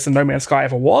worse case than No Man's Sky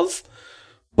ever was.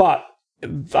 But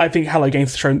I think Hello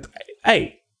Games has shown,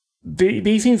 hey,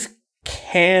 these things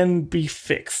can be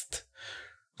fixed.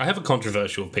 I have a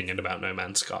controversial opinion about No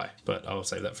Man's Sky, but I'll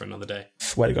save that for another day.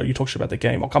 Swear to God, you talk shit about the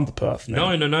game, I'll come to Perth.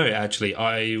 Man. No. Actually,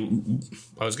 I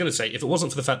was going to say, if it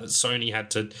wasn't for the fact that Sony had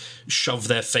to shove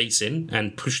their face in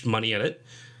and pushed money at it,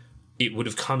 it would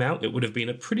have come out. It would have been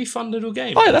a pretty fun little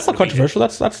game. Oh, yeah, that's not controversial.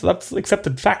 That's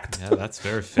accepted fact. Yeah, that's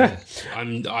very fair.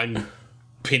 I'm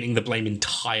pinning the blame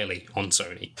entirely on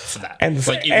Sony for that. And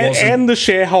like, it and, wasn't. and the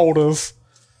shareholders.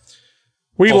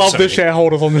 We Of love the Sony.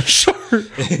 shareholders on the show.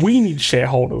 We need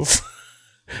shareholders.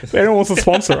 If anyone wants to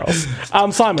sponsor us.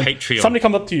 Simon, Patreon. somebody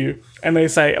comes up to you and they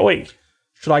say, oh, wait,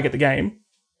 should I get the game?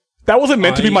 That wasn't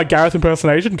meant to be my Gareth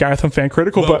impersonation, Gareth and Fan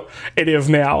Critical, but it is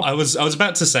now. I was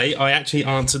about to say, I actually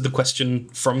answered the question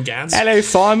from Gaz. Hello,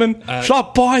 Simon. Should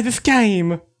I buy this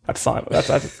game? That's Simon. That's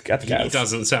It Gaz.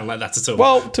 doesn't sound like that at all.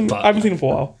 Well, but- I haven't seen him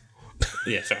for a while.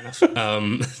 Yeah, fair enough.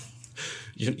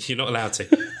 You're not allowed to.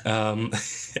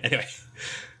 Anyway,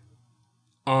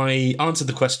 I answered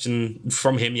the question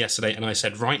from him yesterday, and I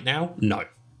said, right now, no.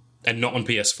 And not on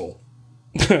PS4.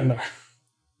 No.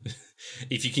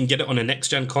 If you can get it on a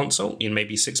next-gen console in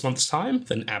maybe 6 months' time,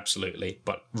 then absolutely.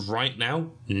 But right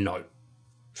now, no.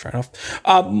 Fair enough.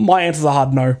 My answers are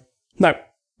hard no. No.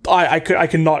 I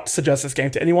cannot suggest this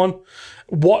game to anyone.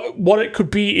 What it could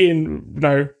be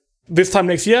in, this time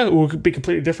next year, it will be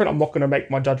completely different. I'm not going to make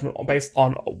my judgment based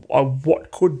on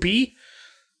what could be.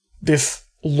 This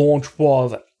launch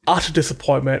was an utter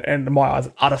disappointment and, in my eyes,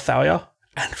 an utter failure,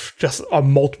 and just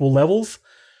on multiple levels.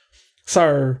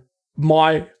 So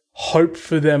my hope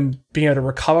for them being able to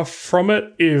recover from it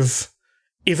isn't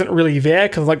really there,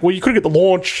 because you could get the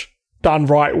launch done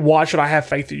right. Why should I have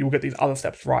faith that you'll get these other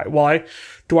steps right? Why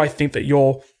do I think that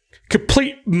your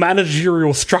complete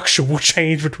managerial structure will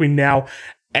change between now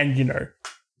and,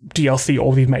 DLC,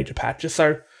 all these major patches?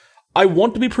 So I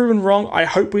want to be proven wrong. I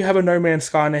hope we have a No Man's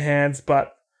Sky in our hands,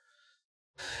 but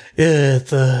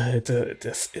it's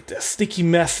a sticky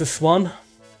mess, this one.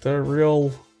 The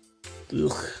real...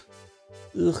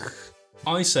 Ugh.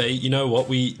 I say, you know what?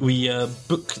 We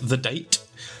book the date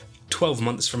 12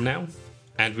 months from now,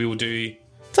 and we will do...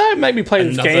 Don't make me play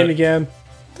this game again.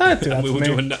 Don't do that to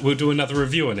me. We'll do another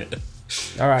review on it.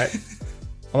 All right.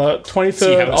 On the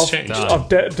See how it's 23rd changed. of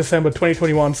December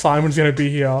 2021, Simon's going to be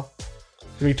here. Going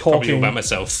to be Probably all talking. by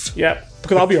myself. Yeah,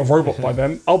 because I'll be a robot by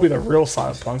then. I'll be the real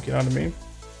cyberpunk, you know what I mean?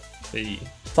 The-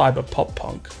 Cyber pop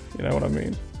punk, you know what I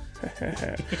mean?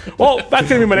 Well, that's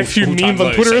going to be my next few All-time memes on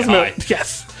low, Twitter, say isn't it? hi.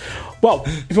 Yes. Well,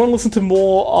 if you want to listen to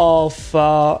more of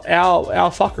our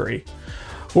fuckery,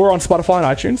 we're on Spotify and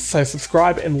iTunes, so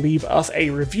subscribe and leave us a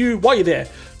review. While you're there,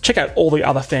 check out all the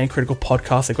other Fan Critical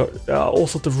podcasts. They've got all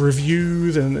sorts of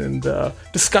reviews and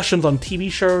discussions on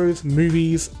TV shows,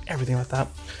 movies, everything like that.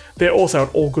 They're also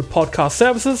at all good podcast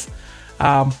services.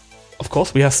 Of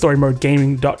course, we have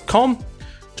storymodegaming.com.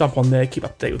 Jump on there, keep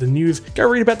up to date with the news. Go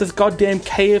read about this goddamn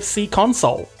KFC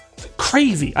console. It's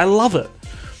crazy. I love it.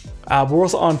 We're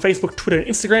also on Facebook, Twitter, and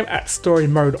Instagram at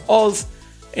StoryModeOz.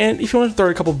 And if you want to throw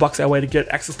a couple of bucks our way to get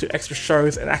access to extra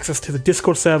shows and access to the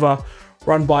Discord server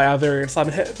run by our very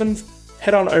Simon Heavens,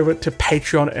 head on over to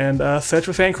Patreon and search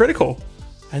for Fan Critical.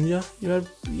 And you're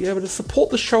able to support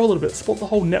the show a little bit, support the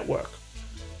whole network.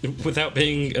 Without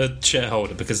being a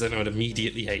shareholder, because then I would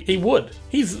immediately hate He you. would.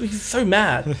 He's so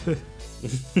mad.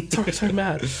 so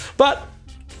mad. But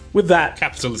with that,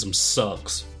 Capitalism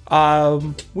sucks.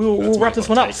 we'll wrap this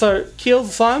one up. take. So,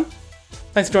 Keels, Simon,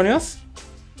 thanks for joining us.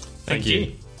 Thank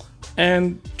you.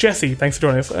 And Jesse, thanks for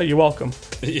joining us. You're welcome.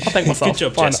 I'll thank myself. Good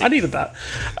job, Fine. Jesse. I needed that.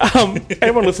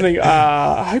 Everyone listening,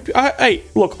 I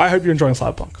hope you're enjoying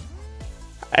Cyberpunk.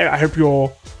 I hope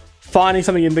you're finding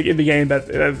something in the game that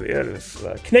is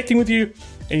connecting with you,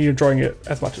 and you're enjoying it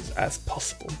as much as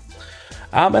possible.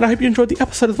 And I hope you enjoyed the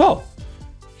episode as well.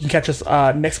 You can catch us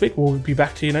next week. We'll be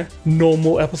back to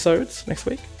normal episodes next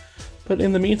week. But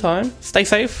in the meantime, stay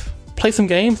safe, play some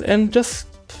games, and just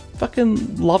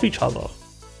fucking love each other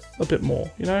a bit more,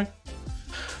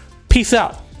 Peace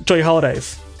out. Enjoy your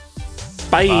holidays.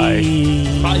 Bye. Bye.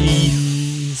 Bye.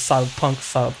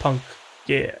 Cyberpunk.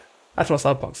 Yeah. That's my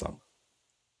Cyberpunk song.